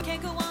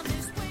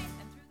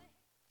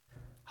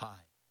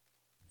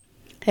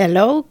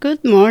Hello,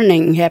 good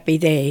morning, happy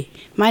day.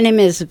 My name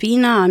is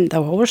Vina. I'm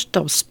the host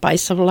of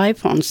Spice of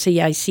Life on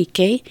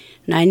CICK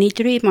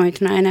 93.9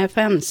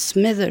 FM,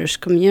 Smithers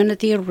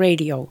Community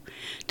Radio.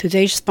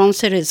 Today's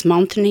sponsor is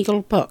Mountain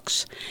Eagle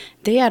Books.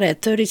 They are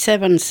at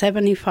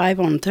 3775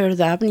 on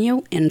 3rd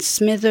Avenue in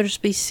Smithers,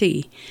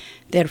 BC.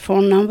 Their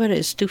phone number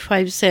is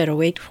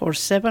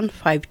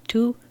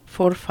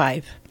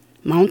 250-847-5245.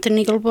 Mountain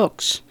Eagle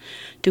Books,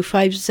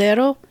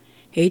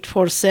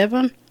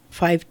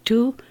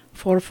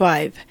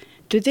 250-847-5245.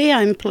 Today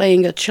I'm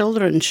playing a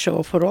children's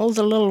show for all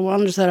the little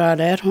ones that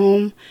are at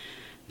home.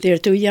 They're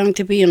too young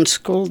to be in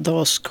school,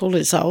 though school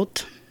is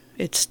out.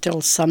 It's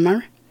still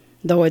summer,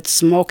 though it's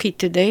smoky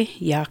today.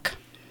 Yuck.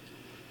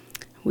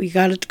 We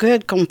got it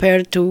good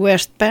compared to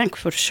West Bank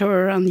for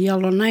sure on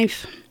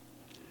Yellowknife.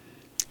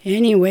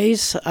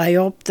 Anyways, I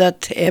hope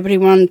that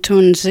everyone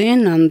tunes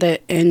in and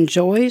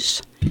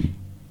enjoys.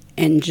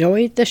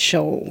 Enjoy the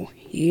show.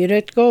 Here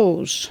it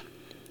goes.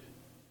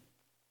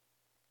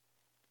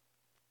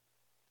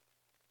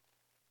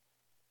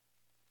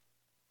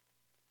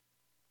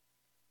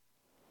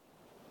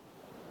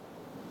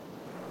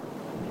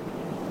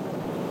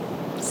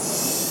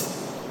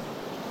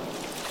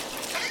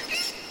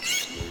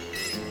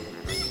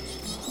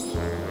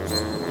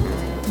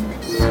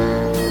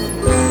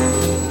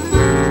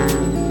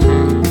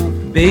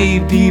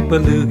 Baby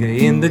beluga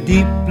in the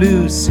deep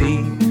blue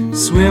sea,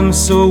 swim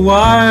so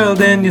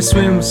wild and you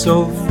swim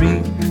so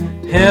free.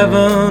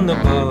 Heaven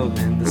above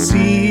and the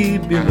sea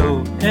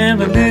below,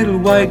 and a little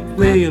white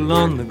whale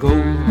on the go.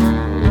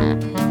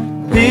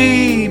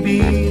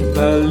 Baby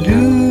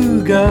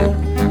beluga,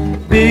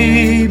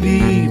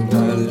 baby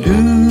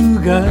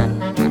beluga,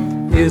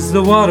 is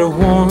the water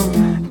warm?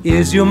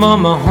 Is your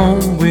mama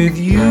home with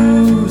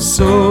you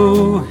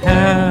so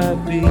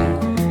happy?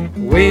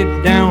 Way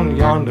down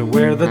yonder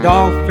where the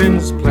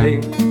dolphins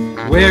play,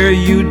 where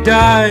you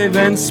dive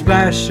and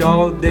splash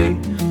all day.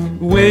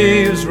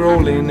 Waves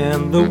rolling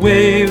and the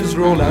waves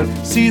roll out,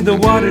 see the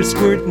water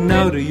squirting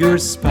out of your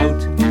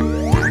spout.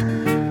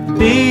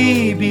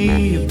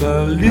 Baby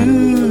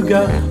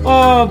beluga,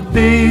 oh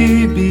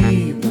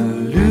baby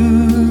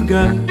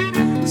beluga,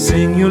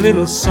 sing your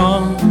little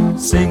song,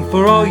 sing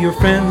for all your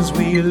friends,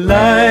 we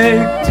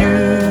like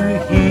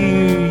to hear you.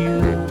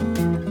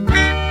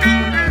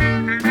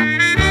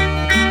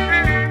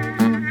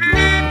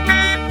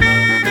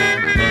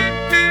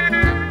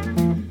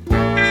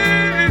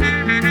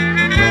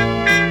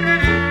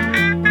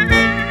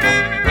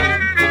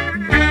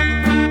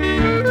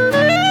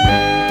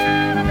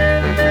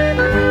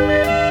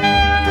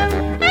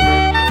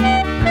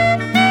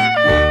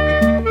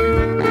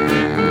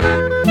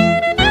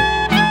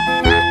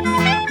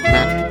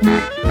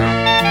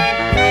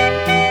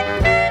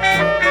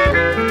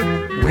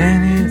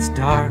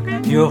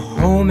 You're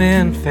home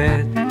and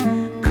fed,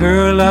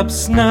 curl up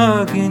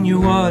snug in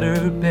your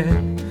water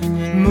bed.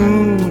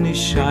 Moon is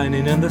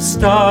shining and the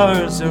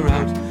stars are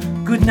out.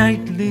 Good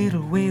night,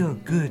 little whale,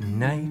 good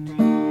night.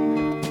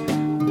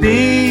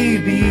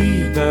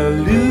 Baby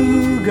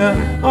beluga,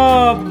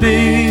 oh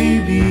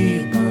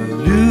baby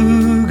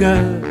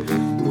beluga,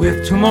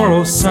 with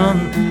tomorrow's sun,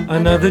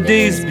 another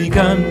day's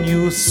begun.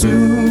 You'll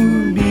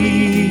soon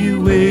be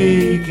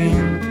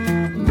waking.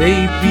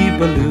 Baby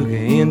beluga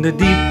in the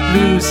deep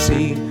blue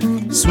sea,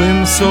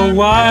 swim so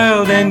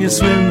wild and you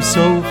swim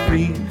so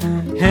free.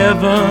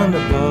 Heaven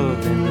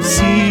above and the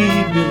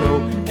sea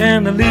below,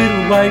 and a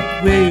little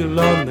white whale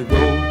on the go.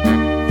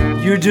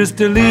 You're just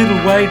a little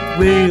white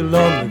whale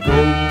on the go.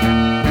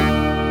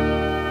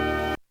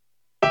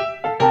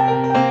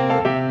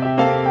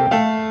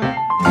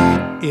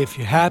 If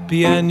you're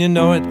happy and you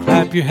know it,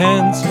 clap your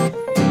hands.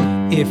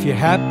 If you're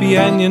happy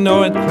and you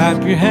know it,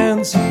 clap your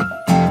hands.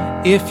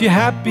 If you're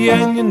happy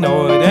and you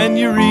know it, and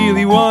you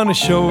really want to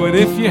show it.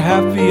 If you're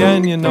happy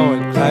and you know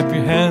it, clap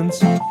your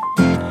hands.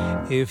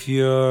 If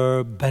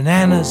you're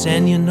bananas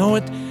and you know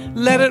it,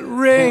 let it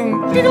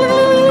ring.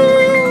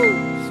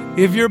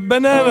 If you're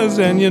bananas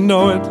and you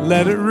know it,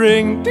 let it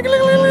ring.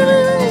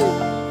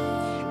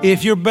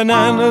 If you're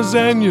bananas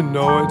and you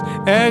know it,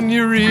 and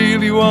you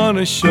really want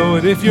to show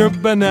it. If you're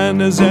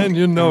bananas and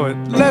you know it,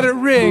 let it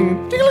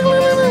ring.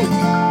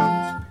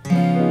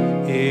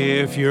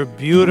 If you're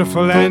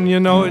beautiful and you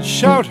know it,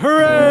 shout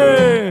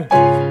hooray!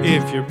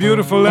 If you're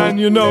beautiful and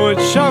you know it,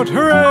 shout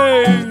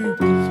hooray!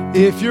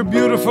 If you're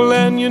beautiful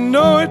and you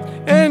know it,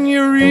 and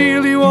you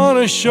really want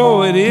to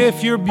show it.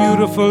 If you're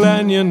beautiful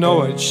and you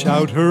know it,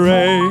 shout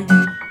hooray!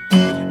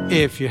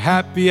 If you're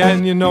happy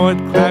and you know it,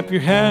 clap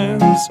your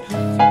hands.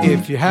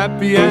 If you're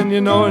happy and you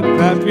know it,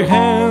 clap your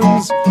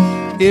hands.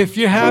 If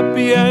you're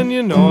happy and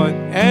you know it,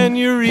 and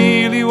you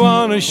really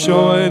want to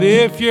show it.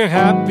 If you're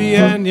happy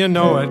and you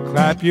know it,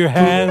 clap your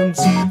hands.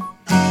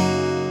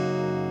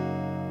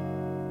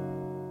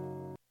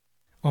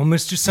 Oh,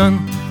 Mr.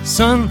 Sun,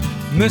 Sun,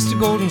 Mr.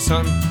 Golden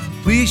Sun,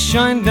 please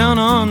shine down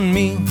on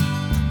me.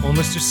 Oh,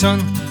 Mr. Sun,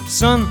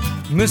 Sun,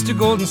 Mr.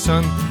 Golden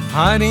Sun,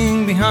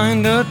 hiding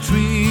behind a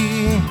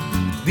tree.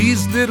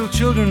 These little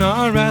children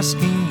are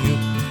asking you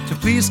to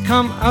please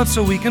come out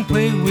so we can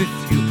play with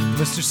you.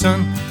 Mr.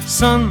 Sun,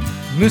 Sun,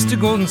 Mr.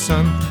 Golden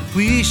Sun,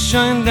 please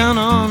shine down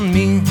on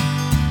me.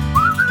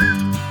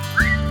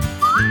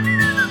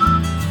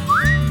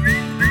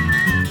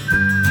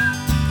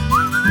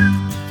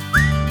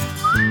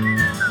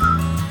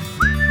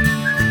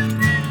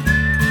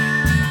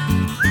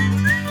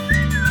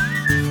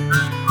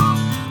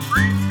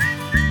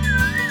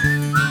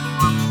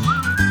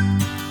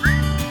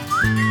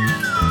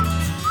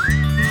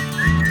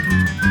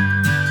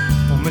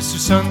 Mr.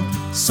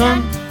 Sun,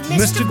 Sun,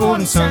 Mr.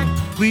 Golden Sun,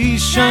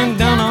 please shine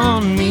down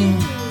on me.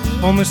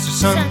 Oh, Mr.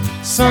 Sun,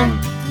 Sun,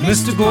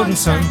 Mr. Golden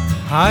Sun,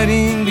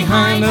 hiding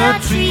behind a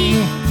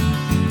tree.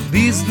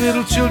 These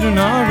little children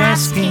are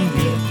asking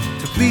you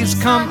to please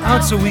come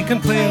out so we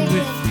can play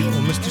with you.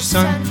 Oh, Mr.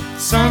 Sun,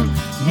 Sun,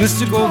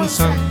 Mr. Golden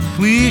Sun,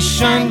 please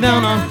shine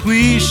down on,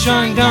 please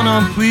shine down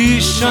on,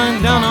 please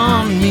shine down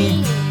on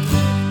me.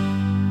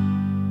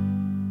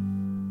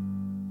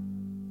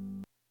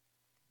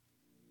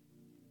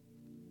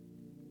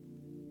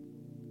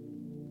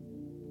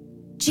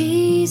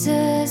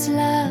 Jesus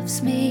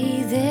loves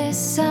me,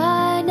 this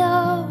I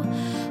know,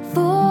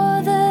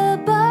 for the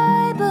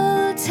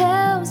Bible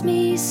tells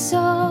me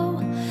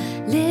so.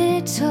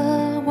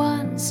 Little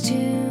ones to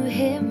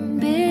him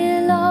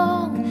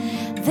belong.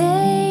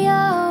 They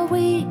are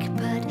weak,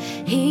 but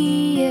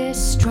he is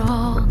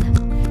strong.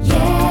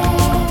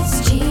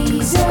 Yes,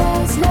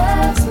 Jesus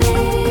loves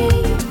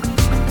me.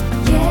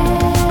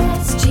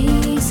 Yes,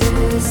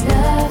 Jesus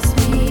loves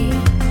me.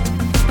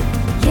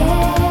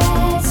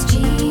 Yes,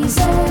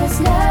 Jesus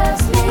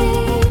loves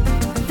me.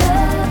 The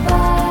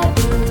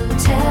Bible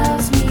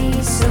tells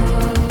me so.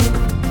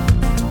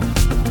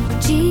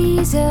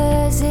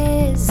 Jesus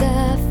is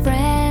a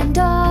friend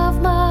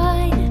of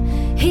mine.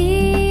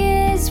 He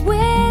is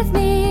with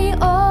me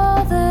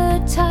all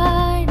the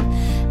time.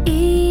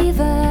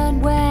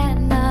 Even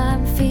when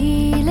I'm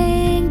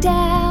feeling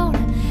down,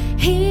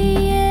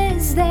 he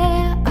is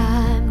there.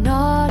 I'm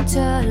not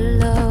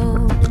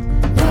alone.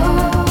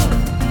 No,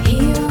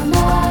 he'll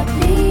not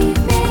leave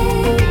me.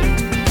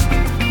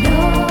 No,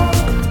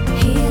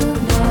 he'll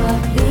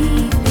not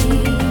leave me.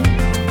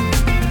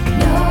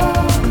 No,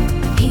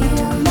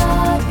 he'll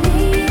not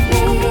leave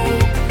me.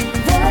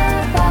 The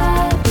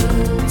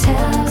Bible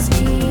tells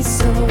me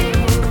so.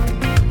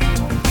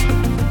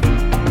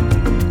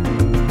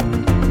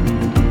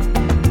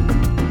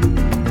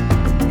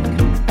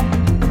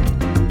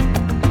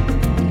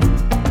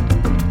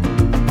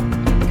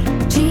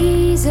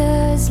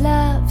 Jesus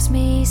loves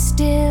me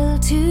still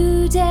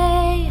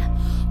today,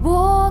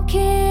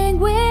 walking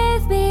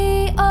with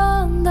me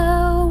on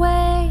the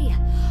way,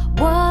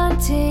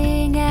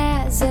 wanting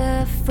as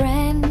a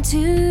friend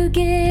to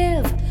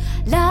give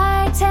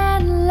light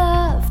and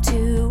love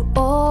to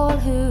all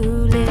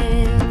who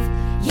live.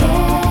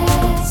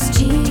 Yes,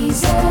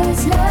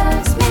 Jesus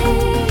loves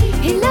me.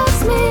 He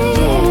loves me.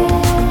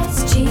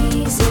 Yes,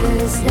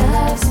 Jesus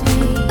loves me.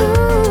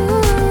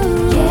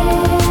 Ooh.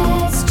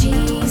 Yes,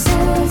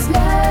 Jesus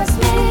loves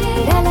me.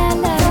 La la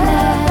la la.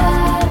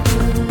 The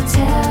Bible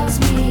tells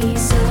me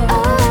so.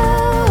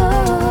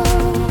 Oh,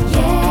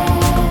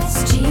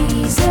 yes,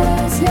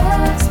 Jesus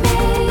loves me.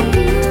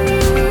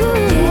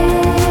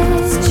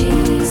 Yes,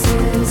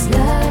 Jesus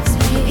loves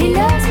me. He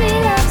loves me,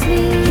 loves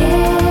me.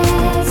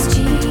 Yes,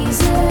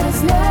 Jesus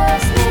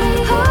loves me.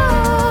 Oh,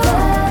 the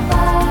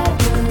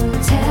Bible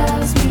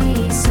tells me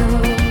so.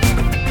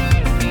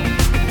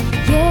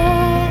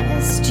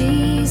 Yes,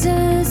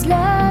 Jesus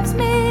loves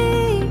me.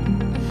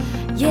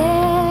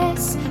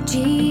 Yes,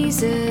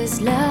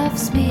 Jesus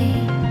loves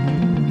me.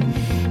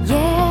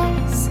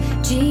 Yes,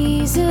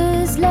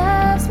 Jesus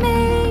loves me.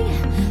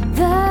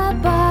 The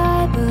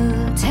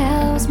Bible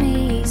tells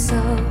me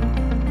so.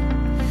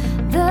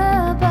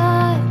 The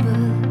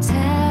Bible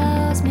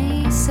tells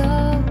me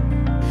so.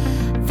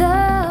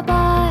 The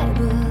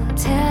Bible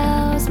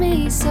tells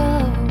me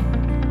so.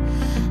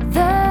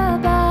 The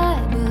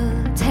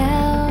Bible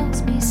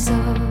tells me so.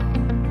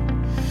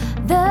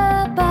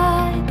 The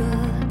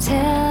Bible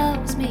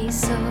tells me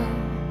so.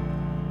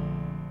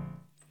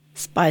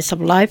 Spice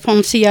of Life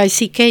on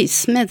CICK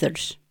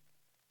Smithers.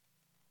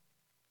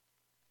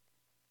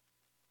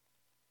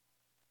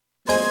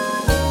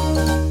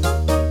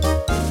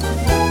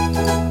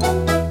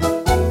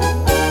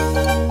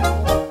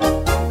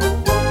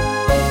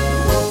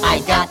 I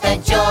got the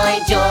joy,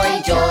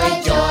 joy,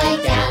 joy,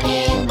 joy down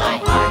in my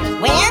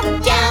heart. Where?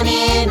 Down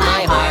in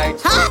my heart.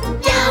 Huh?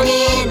 Down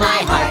in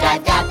my heart.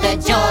 I've got the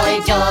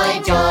joy,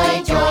 joy,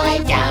 joy,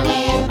 joy down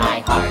in my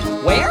heart.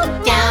 Where?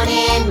 Down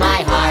in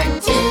my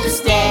heart to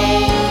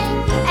stay.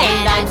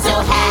 And I'm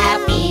so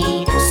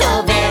happy,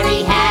 so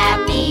very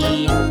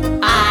happy.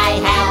 I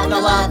have the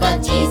love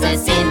of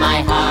Jesus in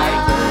my heart.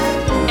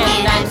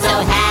 And I'm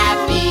so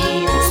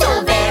happy,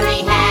 so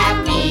very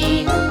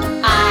happy.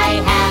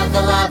 I have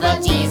the love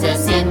of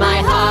Jesus in my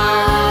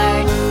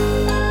heart.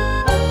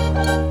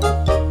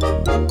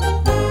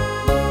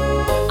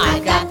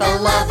 I've got the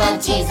love of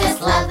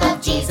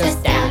Jesus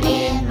down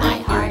in my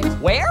heart.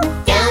 Where?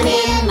 Down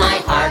in my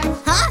heart.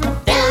 Huh?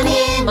 Down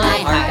in my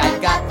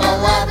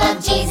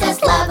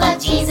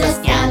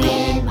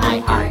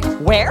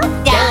Where?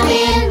 Down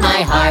in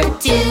my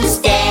heart to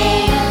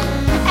stay.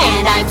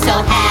 And I'm so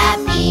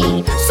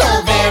happy, so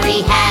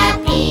very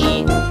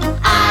happy.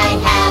 I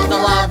have the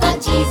love of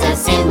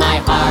Jesus in my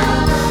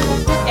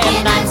heart.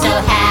 And I'm so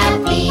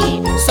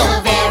happy, so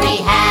very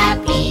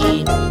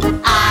happy.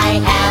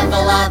 I have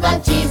the love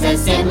of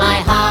Jesus in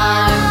my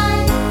heart.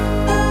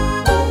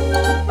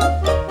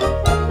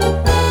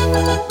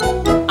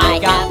 I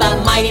got the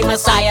mighty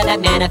Messiah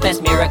that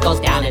manifests miracles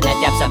down in the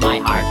depths of my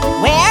heart.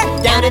 Where?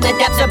 Down in the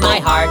depths of my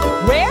heart.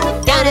 Where?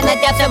 Down in the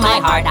depths of my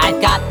heart.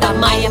 I've got the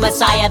mighty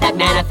Messiah that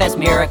manifests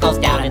miracles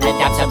down in the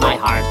depths of my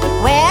heart.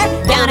 Where?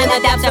 Down in the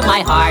depths of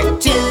my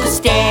heart to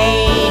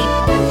stay.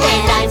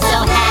 And I'm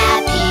so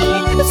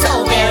happy,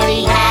 so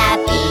very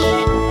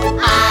happy.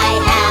 I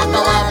have the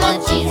love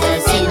of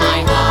Jesus in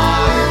my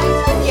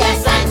heart.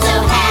 Yes, I'm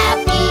so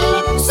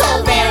happy,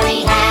 so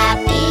very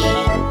happy.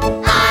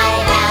 I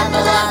have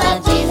the love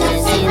of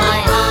Jesus in my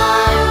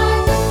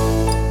heart.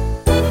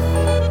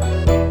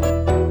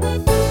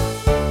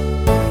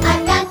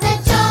 I've got the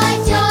joy,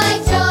 joy,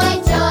 joy,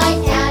 joy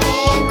down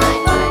in my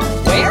heart.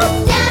 Where?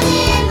 Down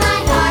in my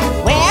heart.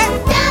 Where?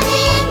 Down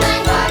in my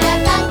heart.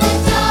 I've got the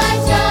joy,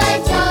 joy,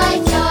 joy,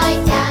 joy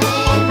down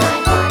in my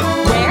heart.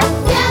 Where?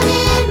 Down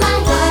in my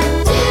heart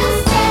to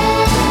stay.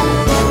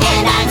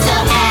 And I'm so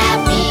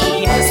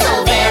happy, so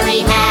very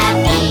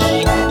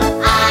happy.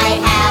 I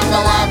have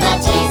the love of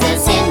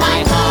Jesus in my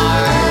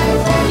heart.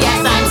 Yes,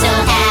 I'm so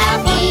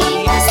happy,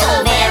 so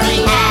very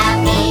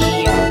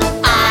happy.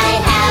 I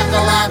have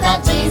the love of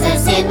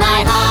Jesus in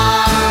my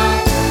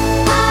heart.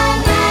 I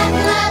have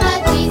the love of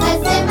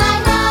Jesus in my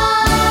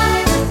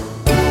heart.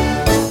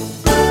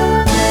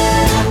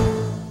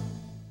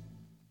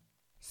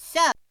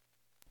 So.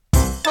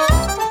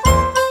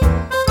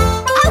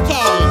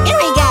 Okay, here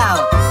we go.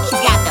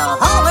 He's got the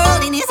whole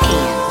world in his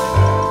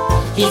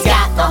hands. He's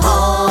got the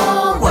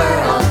whole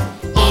world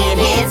in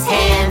his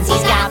hands.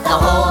 He's got the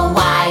whole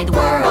wide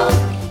world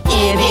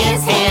in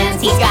his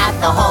hands. He's got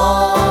the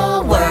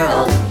whole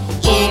world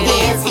in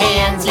his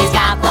hands. He's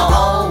got the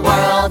whole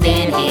world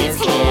in his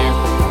hands.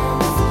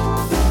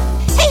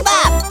 Hey,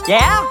 Bob!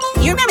 Yeah?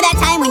 You remember that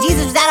time when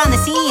Jesus was out on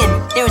the sea and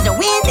there was a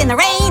wind and the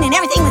rain and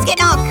everything was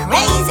getting all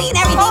crazy and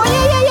everything? Oh,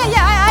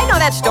 yeah. I know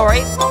that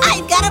story.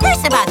 I've got a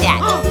verse about that.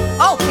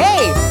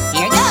 Okay.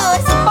 Here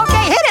goes.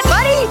 Okay, hit it,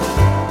 buddy.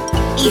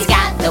 He's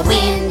got the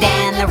wind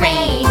and the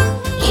rain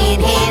in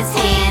his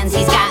hands.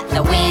 He's got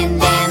the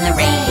wind and the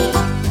rain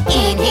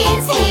in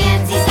his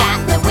hands. He's got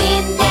the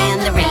wind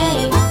and the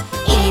rain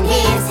in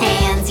his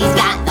hands. He's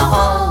got the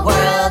whole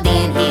world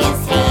in his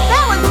hands.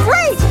 That was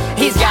great.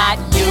 He's got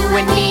you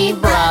and me,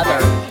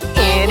 brother,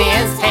 in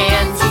his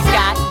hands. He's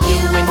got you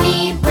and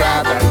me,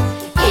 brother,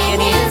 in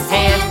his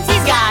hands.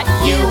 He's got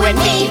you and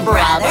me,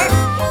 brother,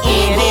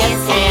 in his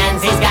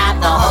hands. He's got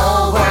the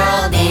whole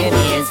world in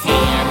his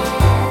hands.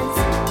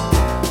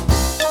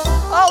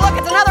 Oh, look,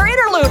 it's another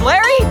interlude,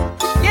 Larry.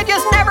 You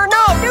just never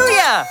know, do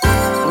ya?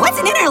 What's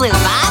an interlude,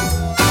 Bob?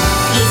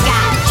 He's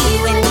got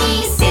you and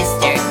me,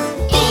 sister,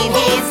 in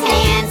his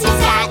hands.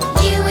 He's got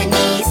you and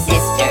me,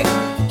 sister,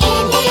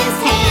 in his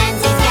hands.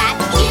 He's got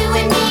you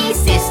and me,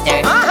 sister,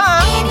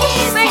 in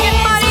his Sing it,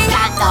 hands. buddy. He's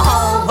got the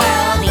whole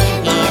world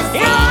in his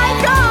Here I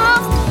hands.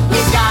 come.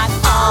 He's got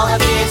all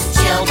of his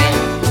children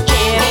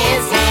in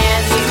his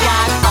hands. He's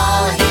got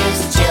all of his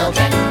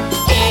children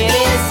in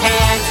his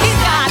hands. He's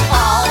got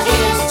all of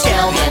his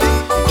children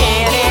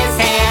in his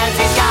hands.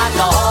 He's got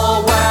the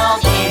whole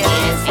world in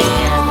his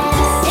hands.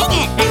 Sing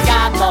it. He's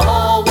got the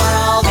whole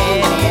world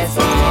in his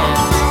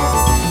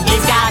hands.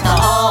 He's got the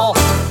whole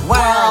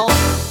world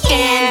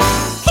in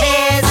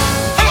his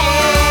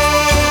hands.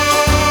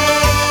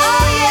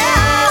 Oh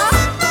yeah,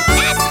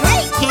 that's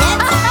great,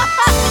 kids.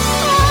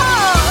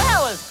 Oh, that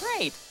was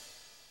great.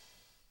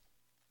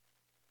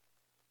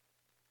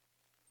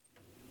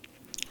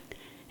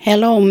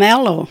 Hello,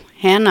 Mello,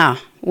 Hannah,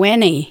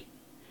 Winnie,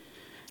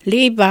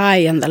 Levi,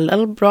 and the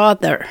little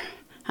brother,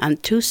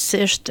 and two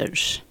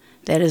sisters.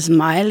 That is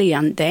Miley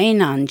and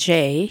Dana and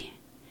Jay.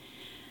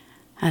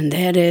 And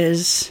that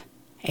is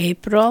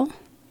April,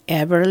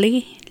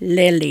 Everly,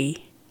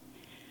 Lily,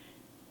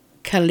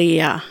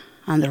 Kalia,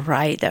 and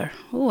Ryder.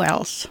 Who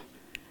else?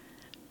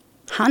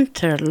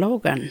 Hunter,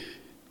 Logan.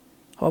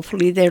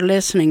 Hopefully they're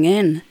listening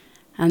in.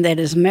 And that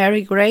is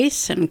Mary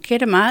Grace and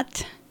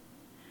Kitimat.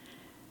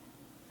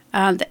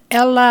 And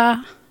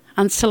Ella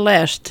and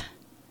Celeste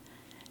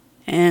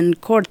and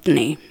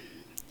Courtney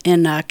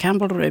in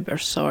Campbell River,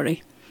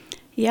 sorry.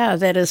 Yeah,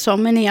 there is so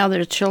many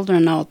other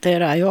children out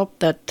there. I hope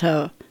that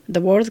the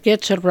word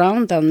gets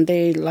around and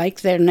they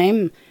like their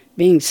name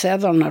being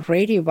said on the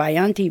radio by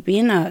Auntie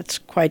Bina. It's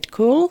quite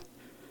cool.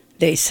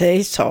 They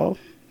say so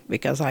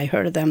because I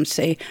heard them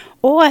say,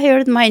 "Oh, I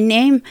heard my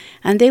name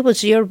and it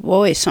was your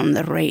voice on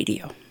the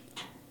radio."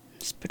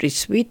 It's pretty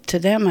sweet to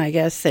them. I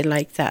guess they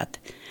like that.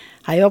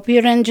 I hope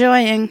you're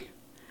enjoying.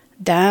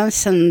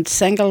 Dance and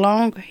sing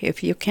along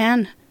if you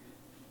can.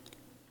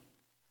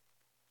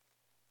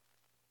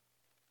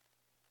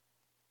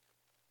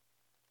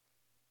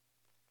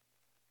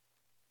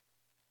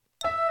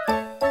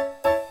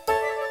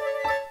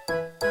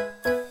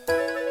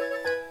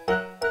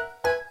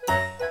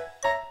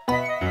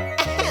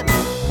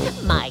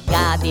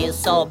 is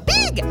so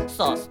big,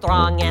 so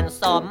strong and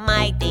so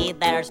mighty,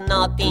 there's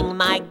nothing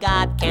my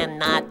God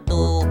cannot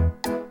do.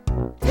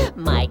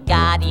 My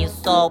God is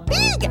so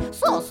big,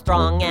 so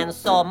strong and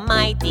so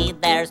mighty,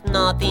 there's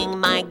nothing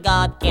my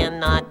God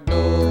cannot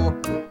do.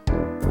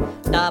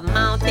 The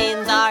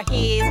mountains are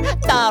His,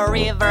 the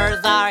rivers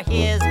are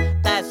His,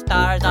 the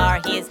stars are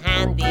His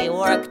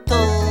handiwork too.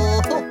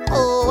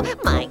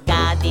 My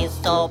God is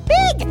so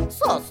big,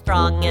 so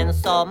strong and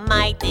so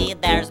mighty,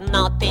 there's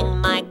nothing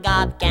my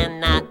God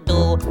cannot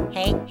do.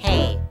 Hey,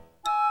 hey.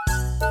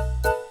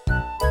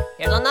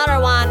 Here's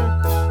another one.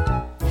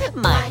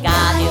 My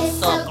God is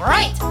so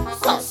great,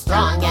 so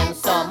strong and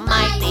so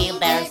mighty,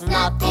 there's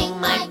nothing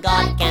my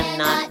God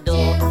cannot do.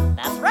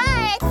 That's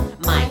right.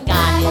 My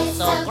God is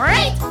so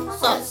great,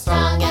 so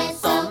strong and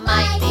so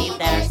mighty,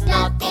 there's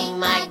nothing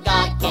my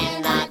God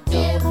cannot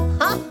do.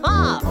 Ha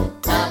ha!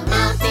 The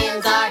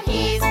mountains are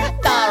His,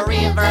 the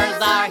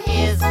rivers are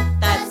His,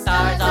 the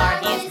stars are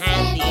His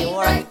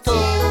handiwork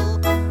too.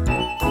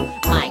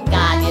 My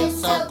God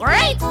is so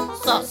great,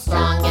 so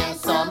strong and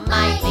so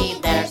mighty,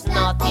 there's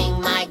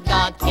nothing my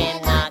God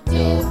cannot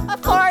do.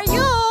 For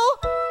you!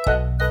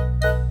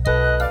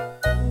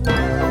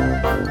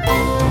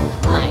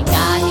 My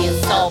God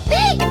is so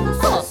big,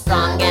 so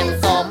strong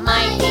and so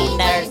mighty,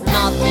 there's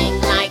nothing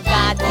my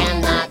God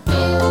cannot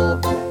do.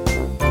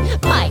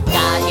 My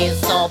God is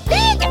so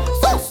big,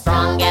 so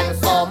strong and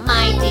so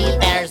mighty,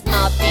 there's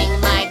nothing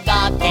my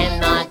God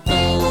cannot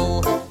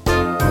do.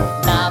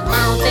 The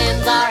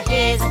mountains are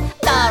His,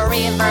 the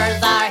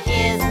rivers are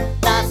His,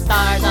 the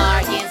stars are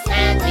His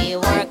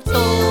handiwork too.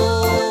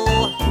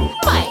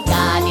 My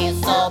God is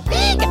so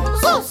big,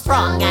 so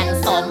strong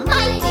and so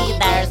mighty,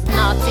 there's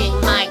nothing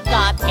my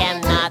God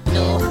cannot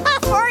do.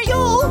 For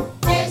you!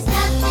 There's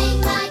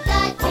nothing my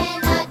God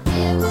cannot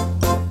do.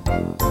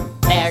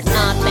 There's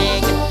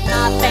nothing,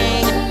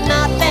 nothing,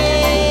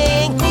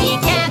 nothing He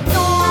can't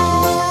do.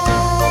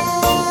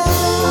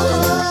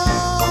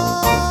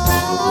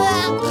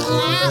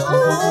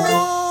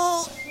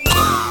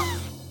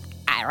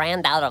 I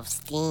ran out of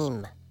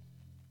steam.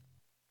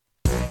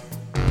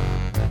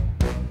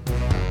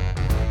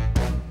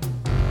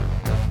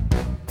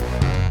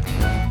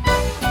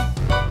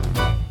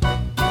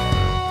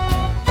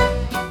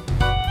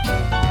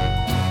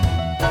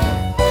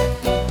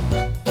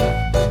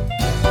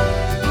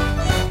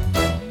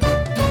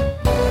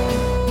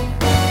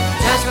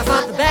 Joshua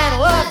fought the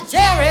battle of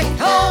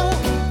Jericho,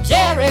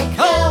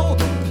 Jericho,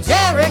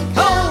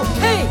 Jericho.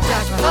 Hey,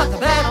 Joshua fought the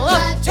battle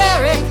of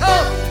Jericho,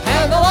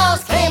 and the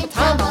walls came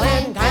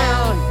tumbling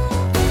down.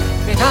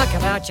 You talk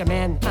about your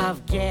men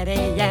of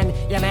Gideon,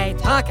 you may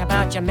talk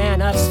about your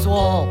men of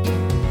Saul,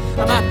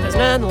 but there's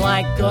none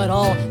like good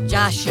old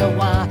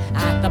Joshua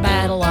at the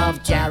battle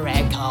of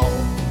Jericho.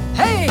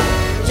 Hey,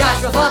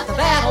 Joshua fought the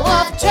battle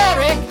of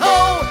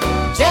Jericho,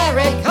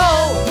 Jericho,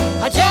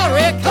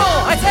 Jericho.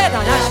 I said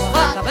Joshua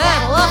fought the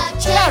battle of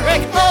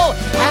Jericho,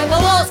 and the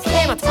walls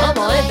came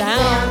tumbling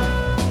down.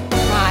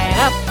 Right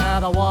up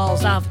to the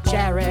walls of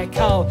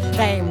Jericho,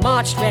 they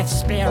marched with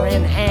spear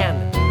in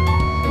hand.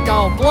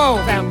 Go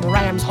blow them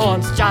ram's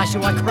horns,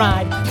 Joshua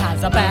cried,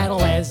 'cause the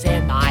battle is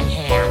in my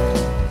hand.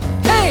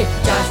 Hey,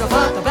 Joshua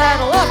fought the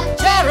battle of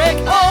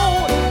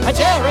Jericho,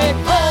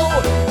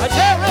 Jericho,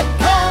 Jericho.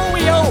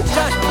 Yo,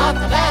 Joshua fought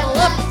the battle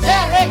of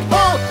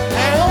Jericho,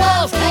 and the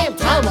walls came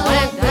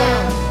tumbling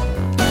down.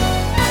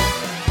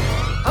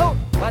 Oh,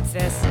 what's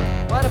this?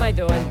 What am I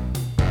doing?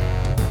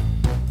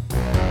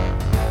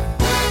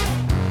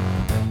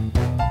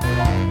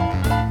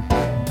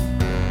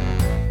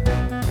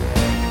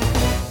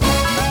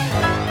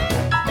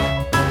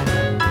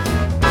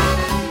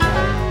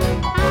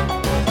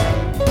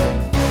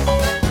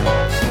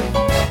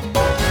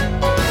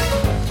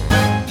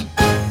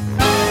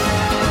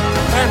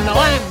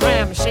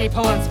 Sheep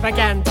horns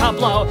began to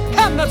blow,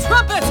 and the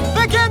trumpets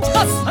began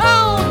to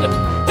sound.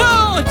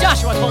 Oh,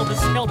 Joshua told his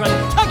children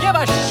to give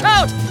a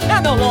shout,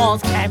 and the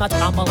walls came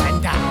a-tumbling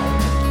down.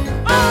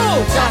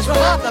 Oh, Joshua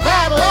fought the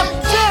battle of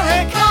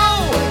Jericho,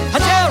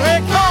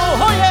 Jericho,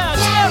 oh yeah,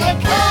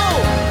 Jericho.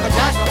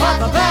 Joshua fought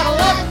the battle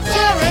of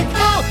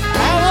Jericho,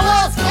 and the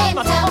walls came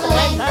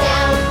a-tumbling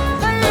down.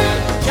 Hey,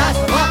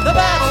 Joshua fought the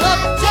battle of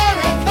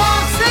Jericho,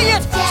 sing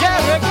it,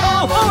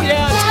 Jericho, oh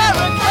yeah,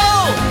 Jericho.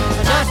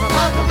 Joshua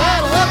fought the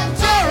battle of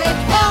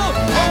Jericho,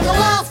 and the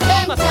walls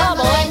came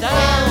a-tumbling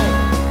down.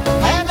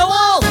 And the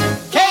walls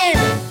came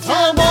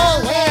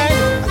tumbling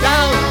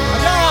down,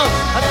 down,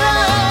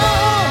 down.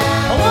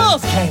 The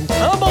walls came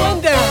tumbling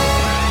down.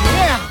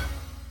 Yeah.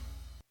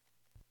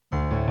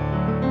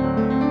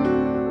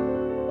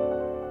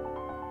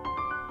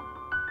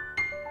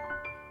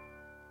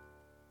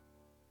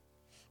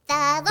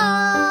 The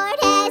Lord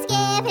has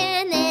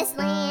given this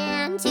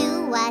land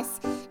to us.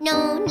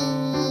 No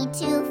need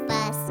to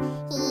fuss.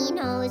 He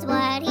knows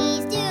what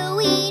He's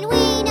doing.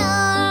 We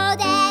know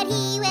that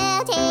He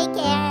will take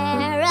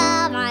care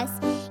of us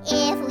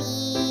if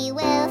we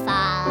will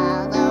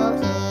follow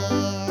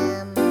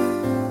Him.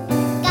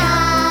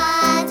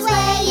 God's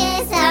way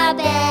is the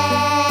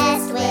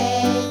best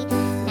way.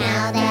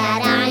 Now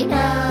that I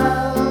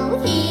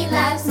know He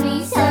loves me.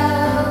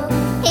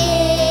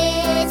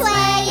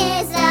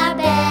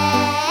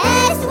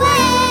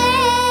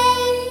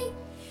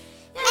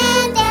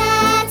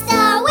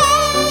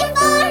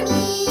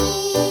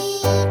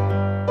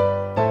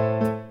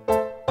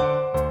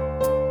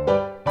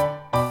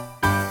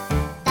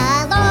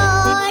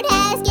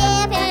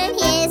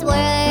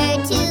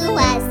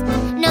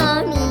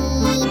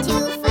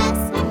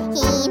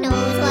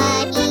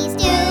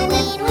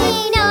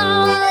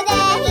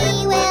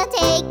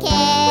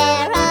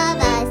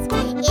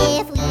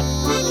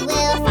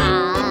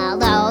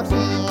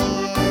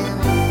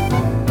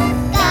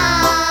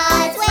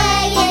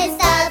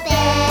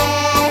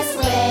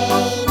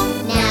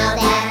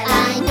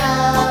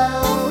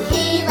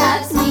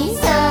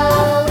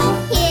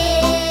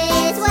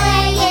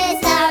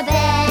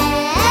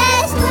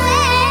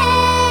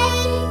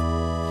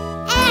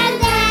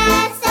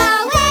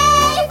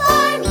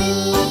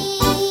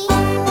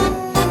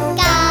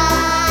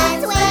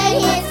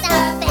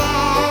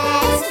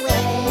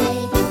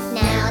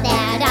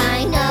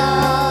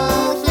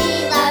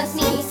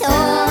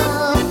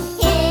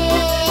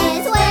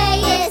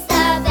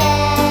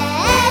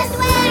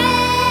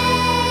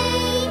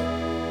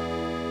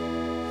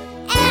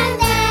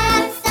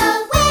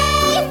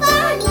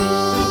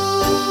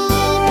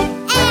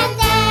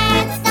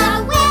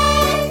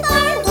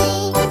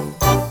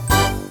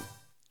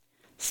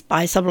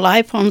 Spice of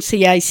Life on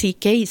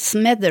CICK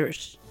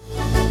Smithers.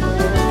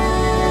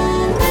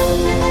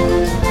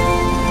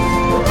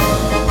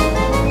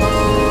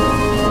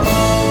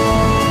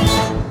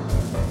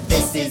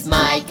 This is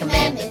my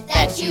commandment,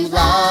 that you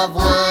love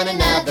one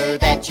another,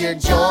 that your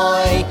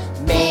joy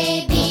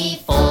may be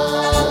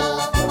full.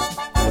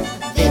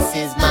 This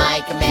is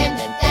my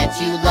commandment, that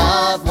you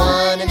love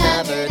one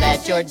another,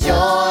 that your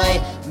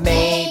joy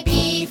may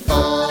be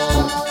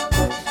full.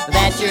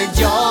 That your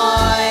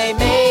joy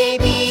may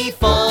be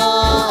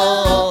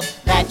full.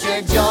 That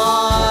your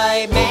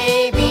joy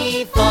may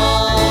be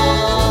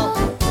full.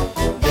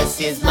 This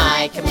is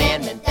my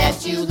commandment,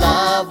 that you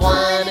love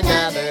one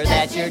another,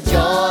 that your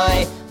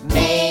joy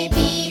may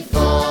be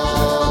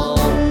full.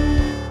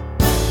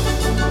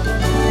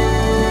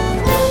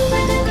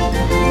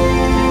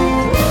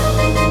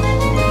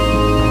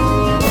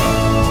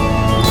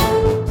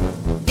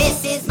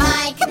 This is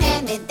my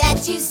commandment,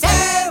 that you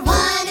serve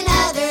one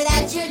another,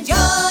 that your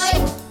joy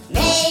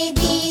may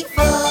be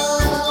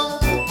full.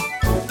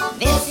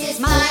 This is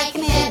my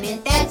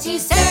commandment, that you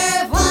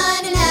serve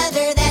one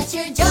another, that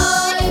your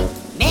joy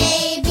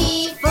may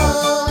be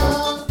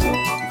full.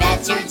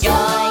 That your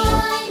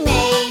joy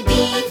may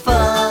be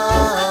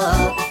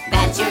full.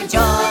 That your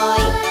joy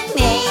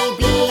may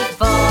be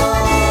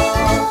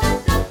full.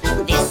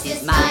 This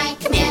is my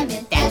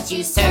commandment, that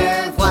you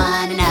serve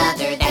one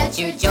another, that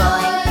your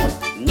joy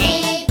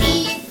may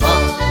be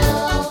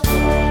full.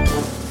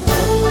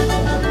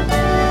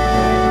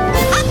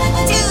 Up,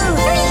 2,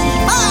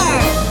 3,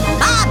 4.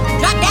 Bob,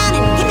 drop down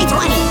and give me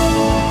 20.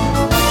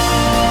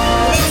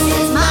 This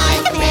is my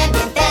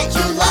commandment, that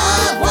you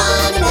love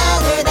one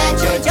another, that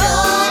your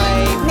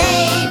joy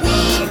may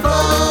be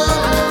full.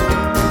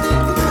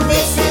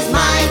 This is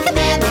my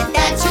commandment,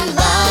 that you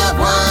love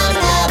one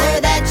another,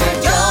 that your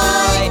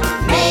joy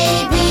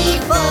may be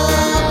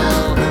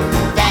full.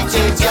 That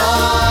your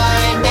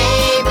joy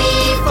may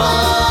be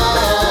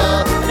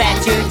full.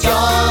 That your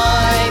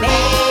joy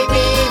may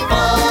be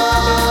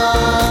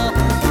full.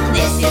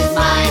 This is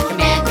my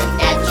commandment,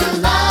 that you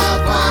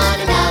love one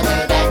another,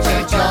 that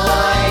your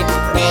joy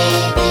may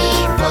be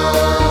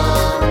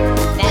full.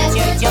 That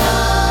your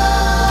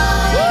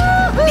joy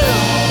may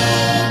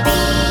be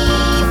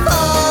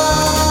full.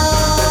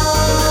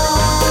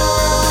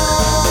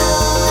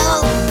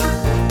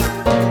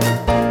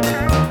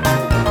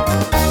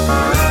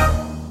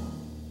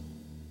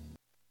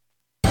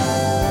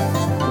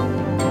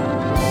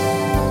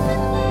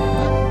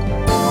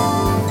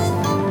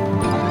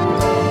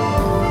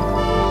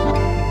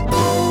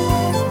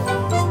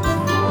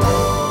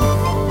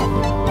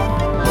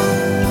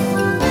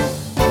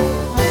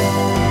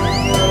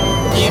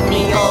 Give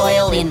me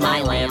oil in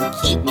my lamp,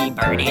 keep me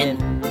burning.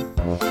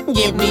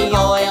 Give me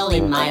oil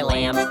in my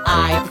lamp,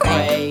 I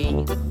pray.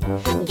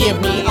 Give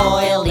me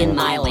oil in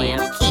my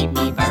lamp, keep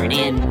me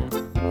burning.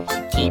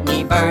 Keep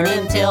me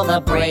burning till the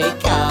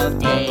break of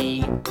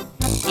day.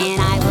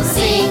 And I will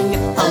sing,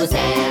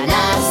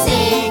 Hosanna,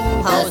 sing,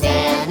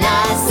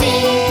 Hosanna,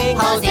 sing,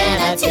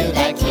 Hosanna to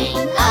the King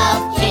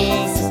of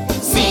Kings.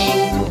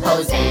 Sing,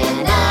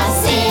 Hosanna,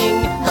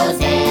 sing,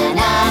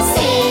 Hosanna,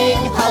 sing,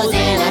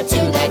 Hosanna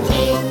to the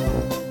King.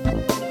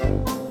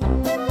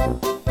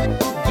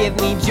 Give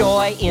me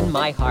joy in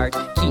my heart,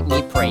 keep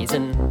me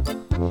praising.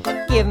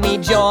 Give me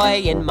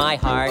joy in my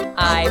heart,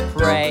 I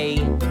pray.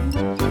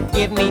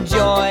 Give me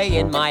joy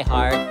in my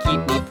heart, keep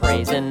me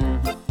praising.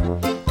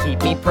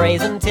 Keep me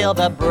praising till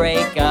the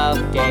break of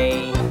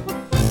day.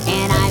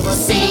 And I will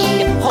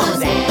Sing,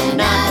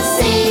 Hosanna,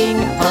 sing,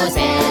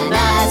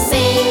 Hosanna,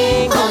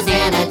 sing,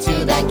 Hosanna to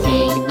the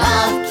King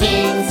of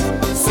Kings.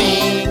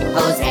 Sing,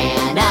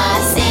 Hosanna,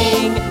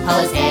 sing,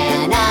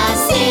 Hosanna,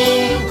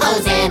 sing,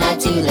 Hosanna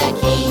to the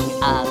King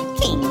of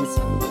Kings.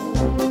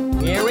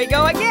 Here we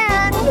go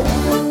again.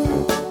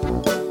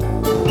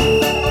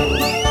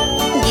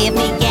 Give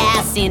me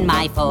gas in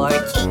my Ford,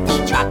 keep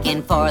me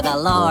trucking for the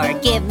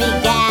Lord. Give me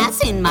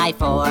gas in my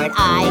Ford,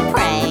 I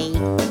pray.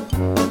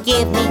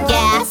 Give me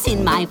gas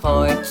in my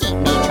Ford, keep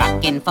me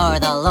trucking for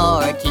the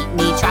Lord. Keep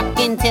me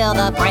trucking till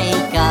the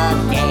break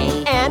of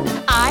day. And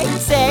I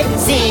say,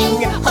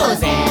 Sing,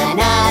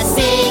 Hosanna,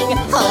 sing,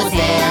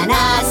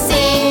 Hosanna,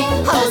 sing,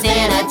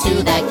 Hosanna to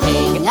the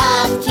King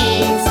of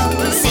Kings.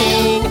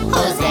 Sing,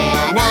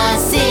 Hosanna,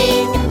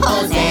 sing,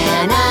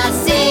 Hosanna,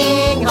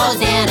 sing,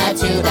 Hosanna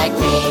to the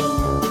King.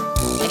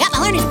 I got my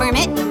learner's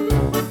permit.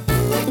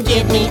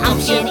 give me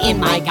umption in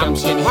my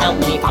gumption. Help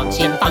me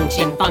function,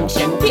 function,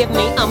 function. Give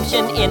me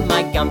umption in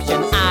my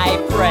gumption, I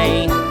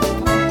pray.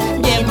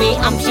 Give me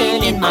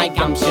umption in my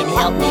gumption.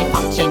 Help me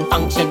function,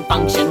 function,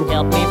 function.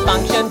 Help me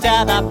function to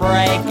the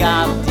break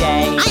of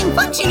day. I'm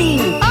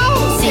functioning.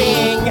 Oh,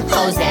 sing,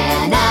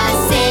 Hosanna,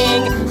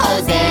 sing,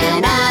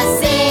 Hosanna,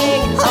 sing,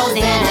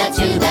 Hosanna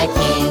to the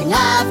King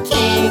of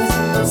Kings.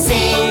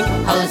 Sing,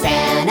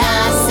 Hosanna,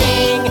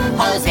 sing,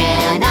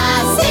 Hosanna,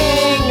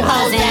 sing,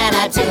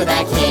 Hosanna to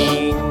the King.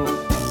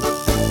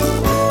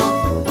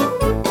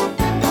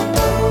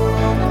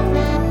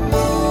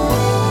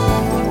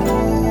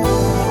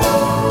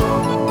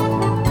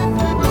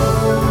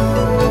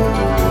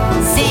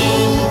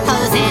 Sing,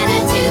 Hosanna.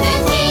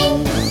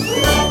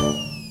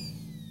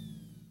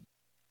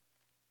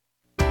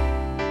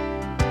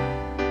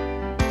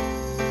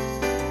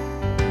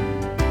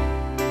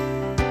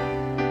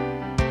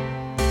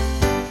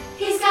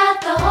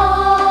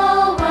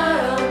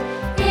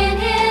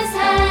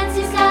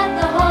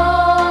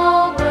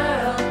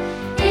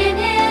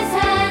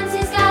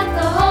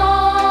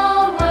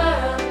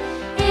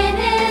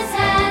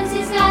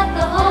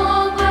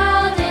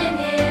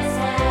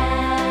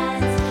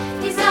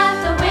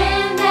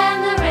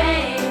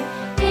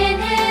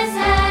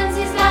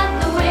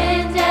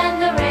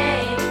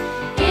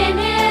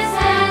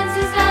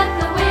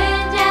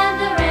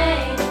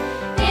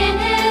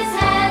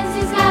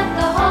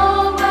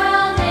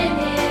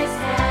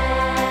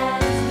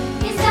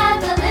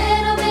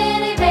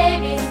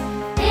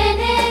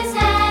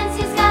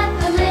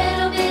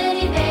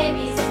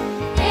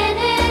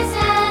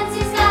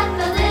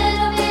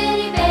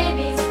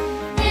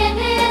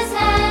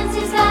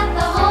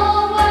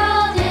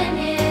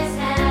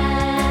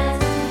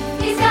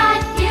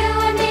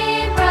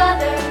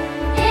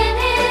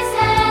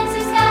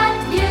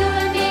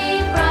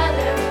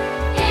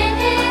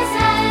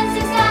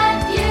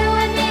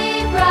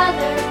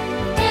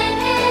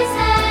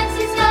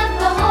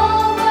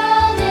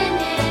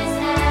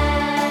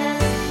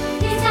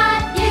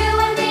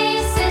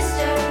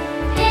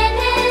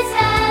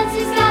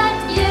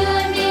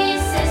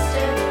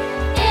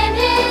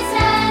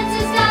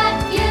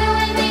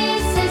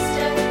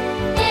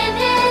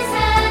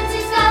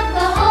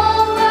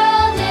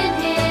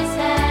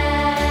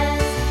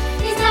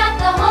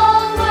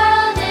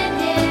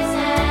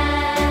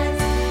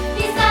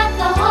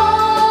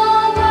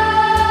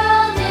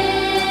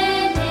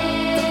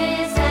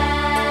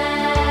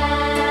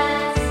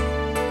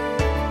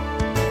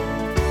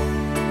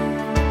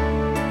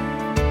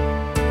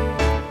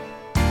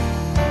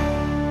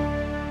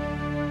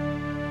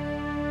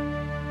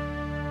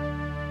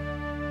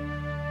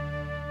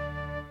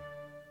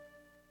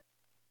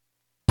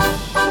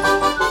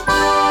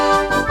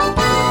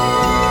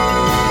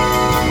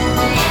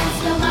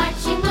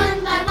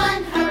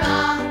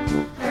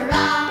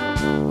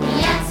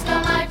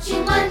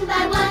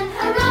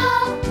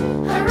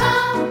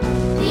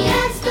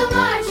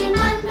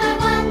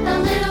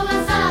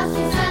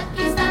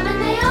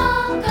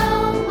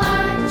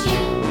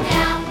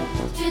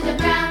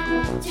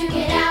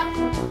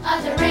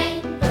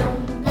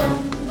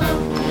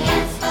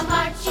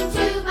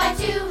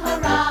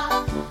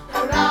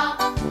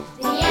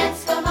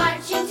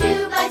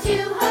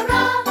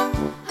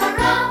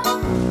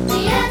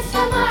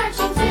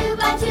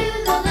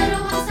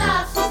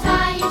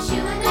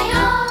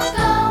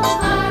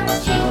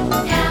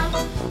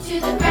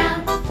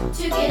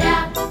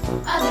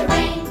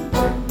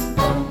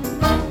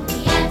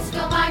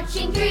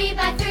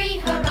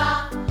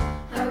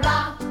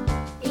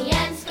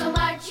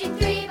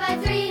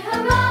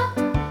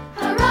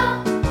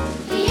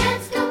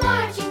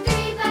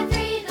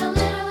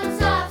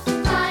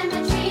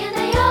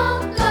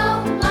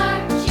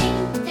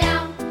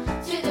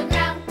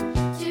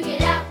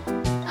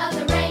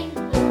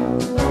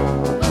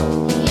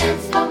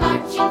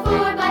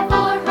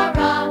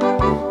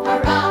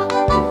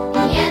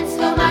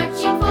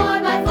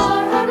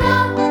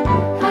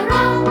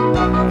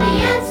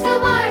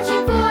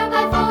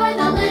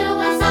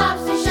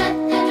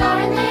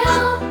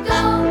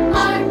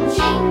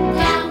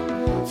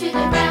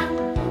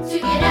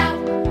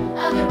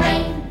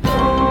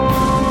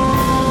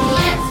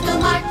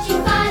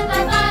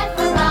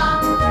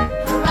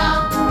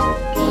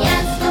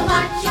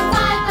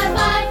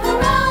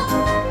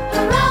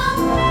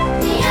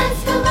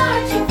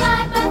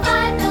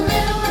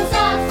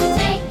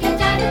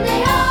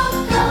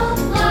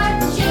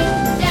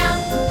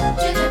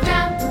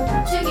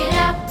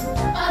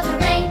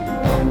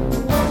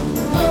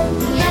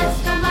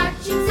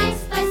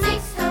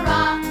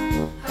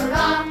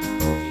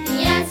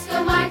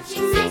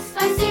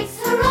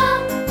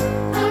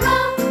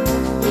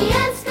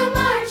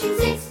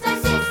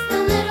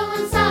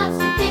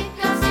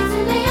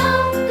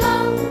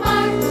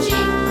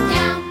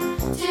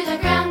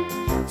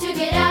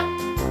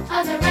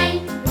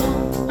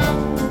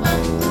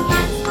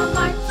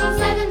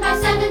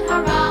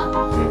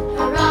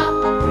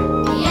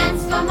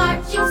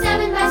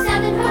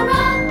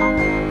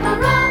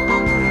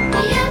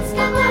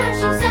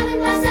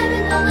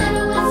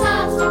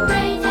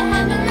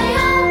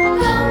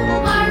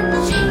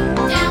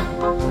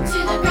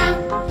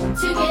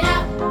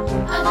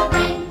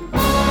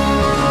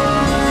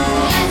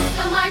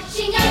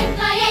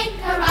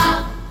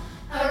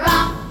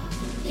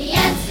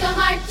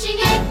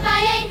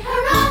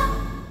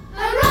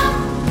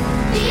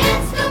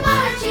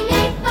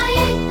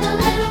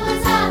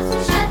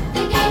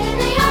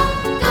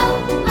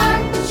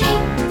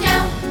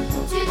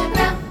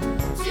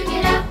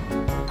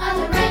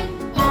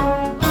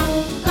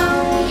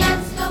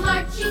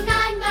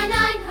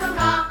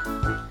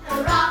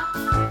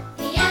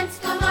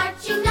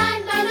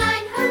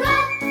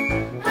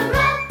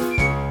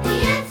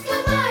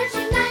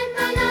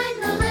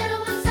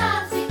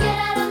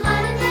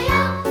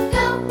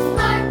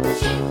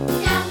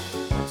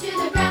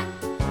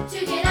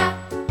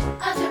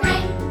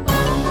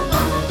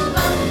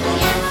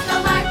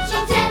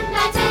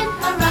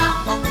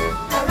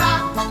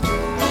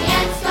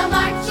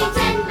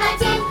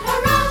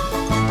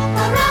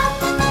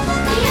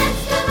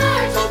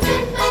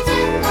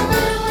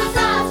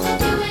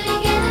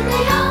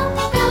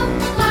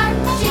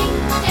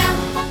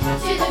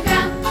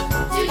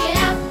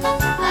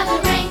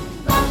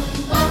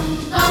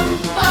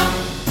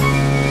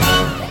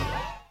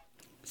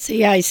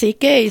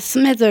 CICK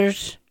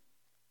Smithers.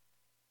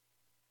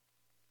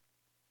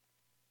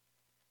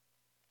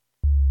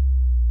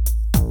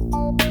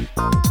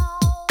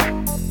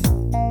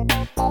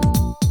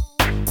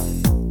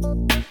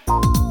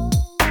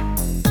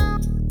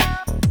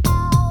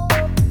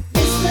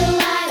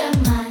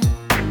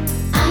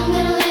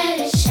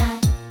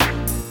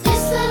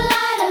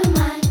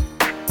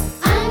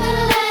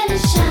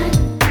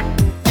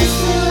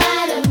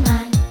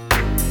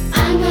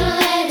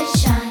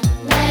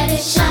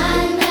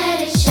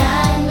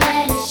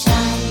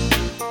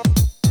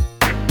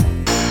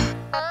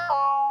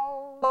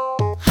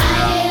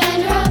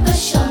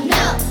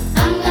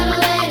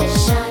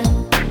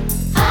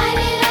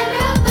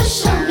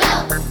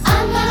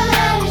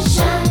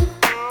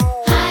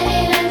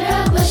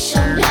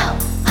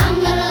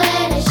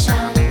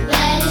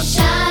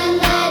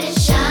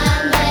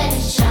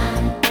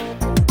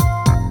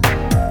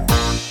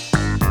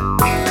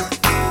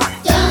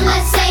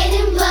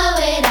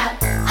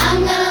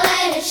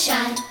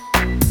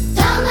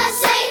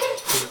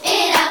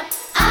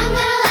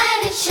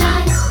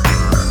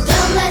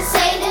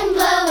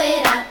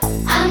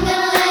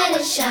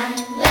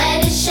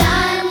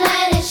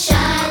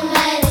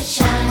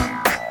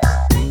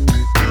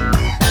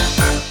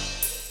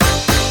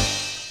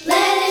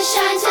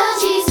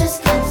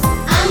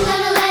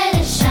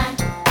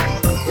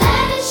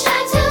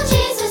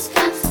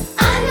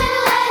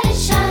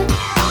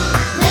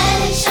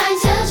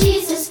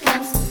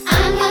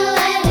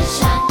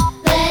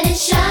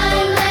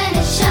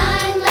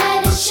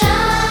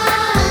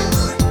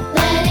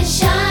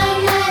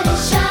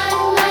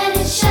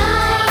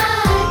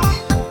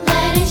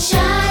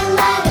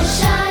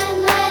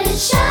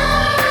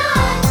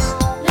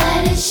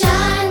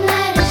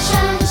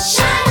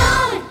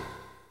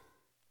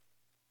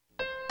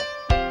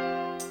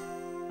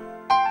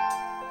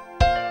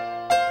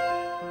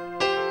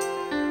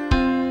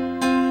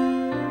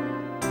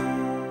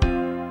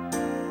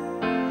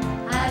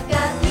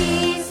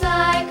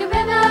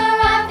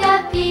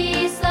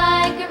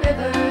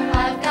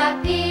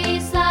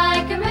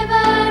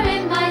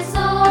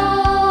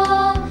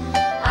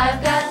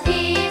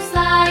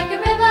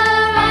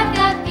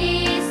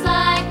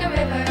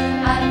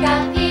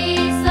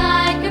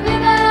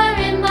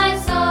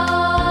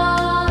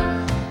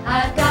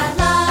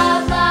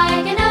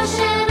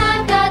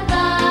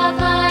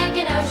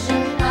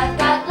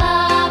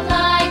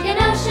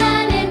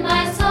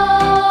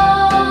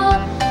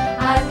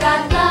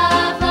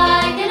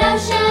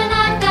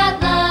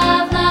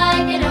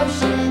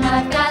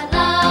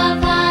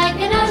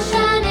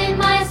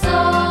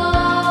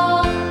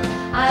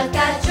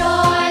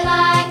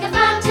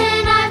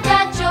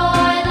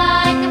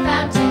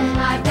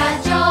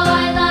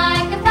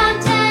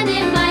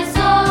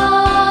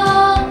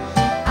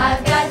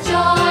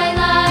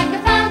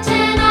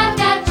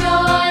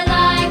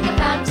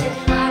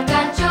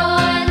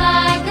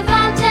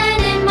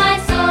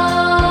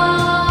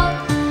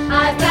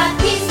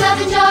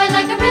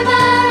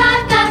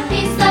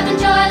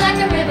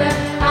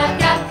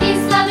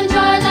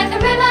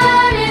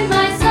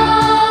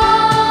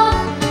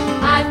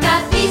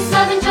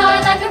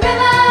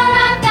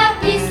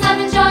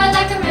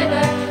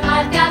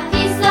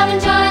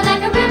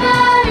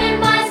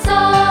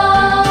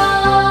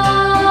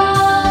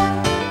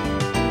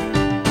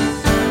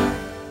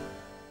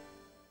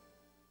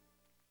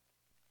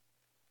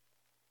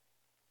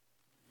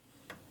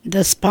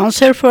 The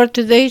sponsor for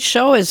today's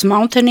show is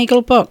Mountain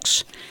Eagle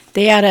Books.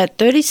 They are at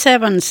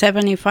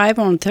 3775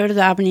 on 3rd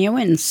Avenue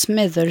in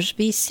Smithers,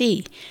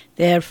 BC.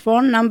 Their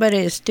phone number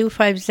is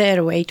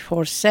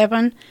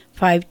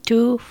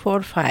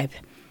 250-847-5245.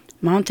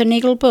 Mountain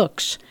Eagle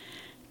Books,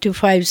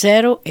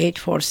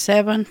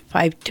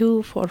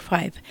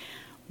 250-847-5245.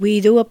 We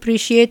do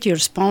appreciate your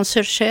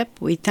sponsorship.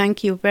 We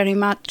thank you very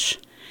much.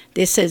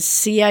 This is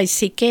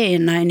CICK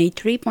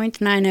 93.9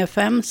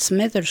 FM,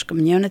 Smithers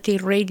Community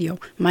Radio.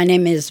 My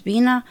name is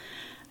Vina,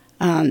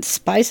 and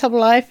Spice of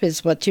Life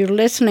is what you're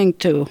listening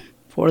to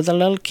for the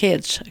little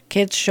kids. A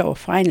kids show,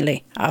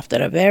 finally,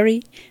 after a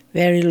very,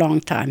 very long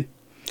time.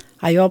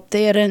 I hope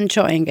they are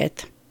enjoying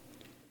it.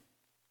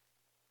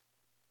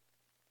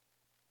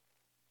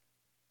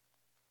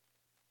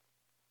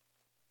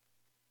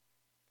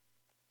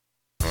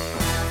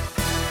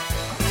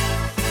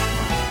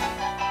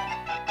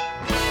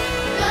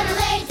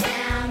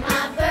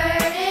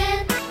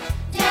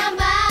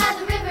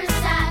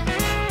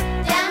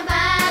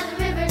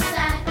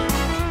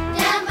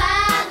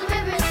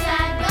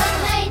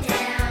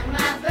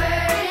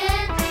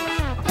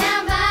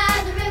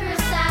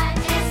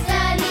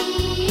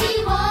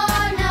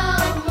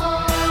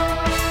 More.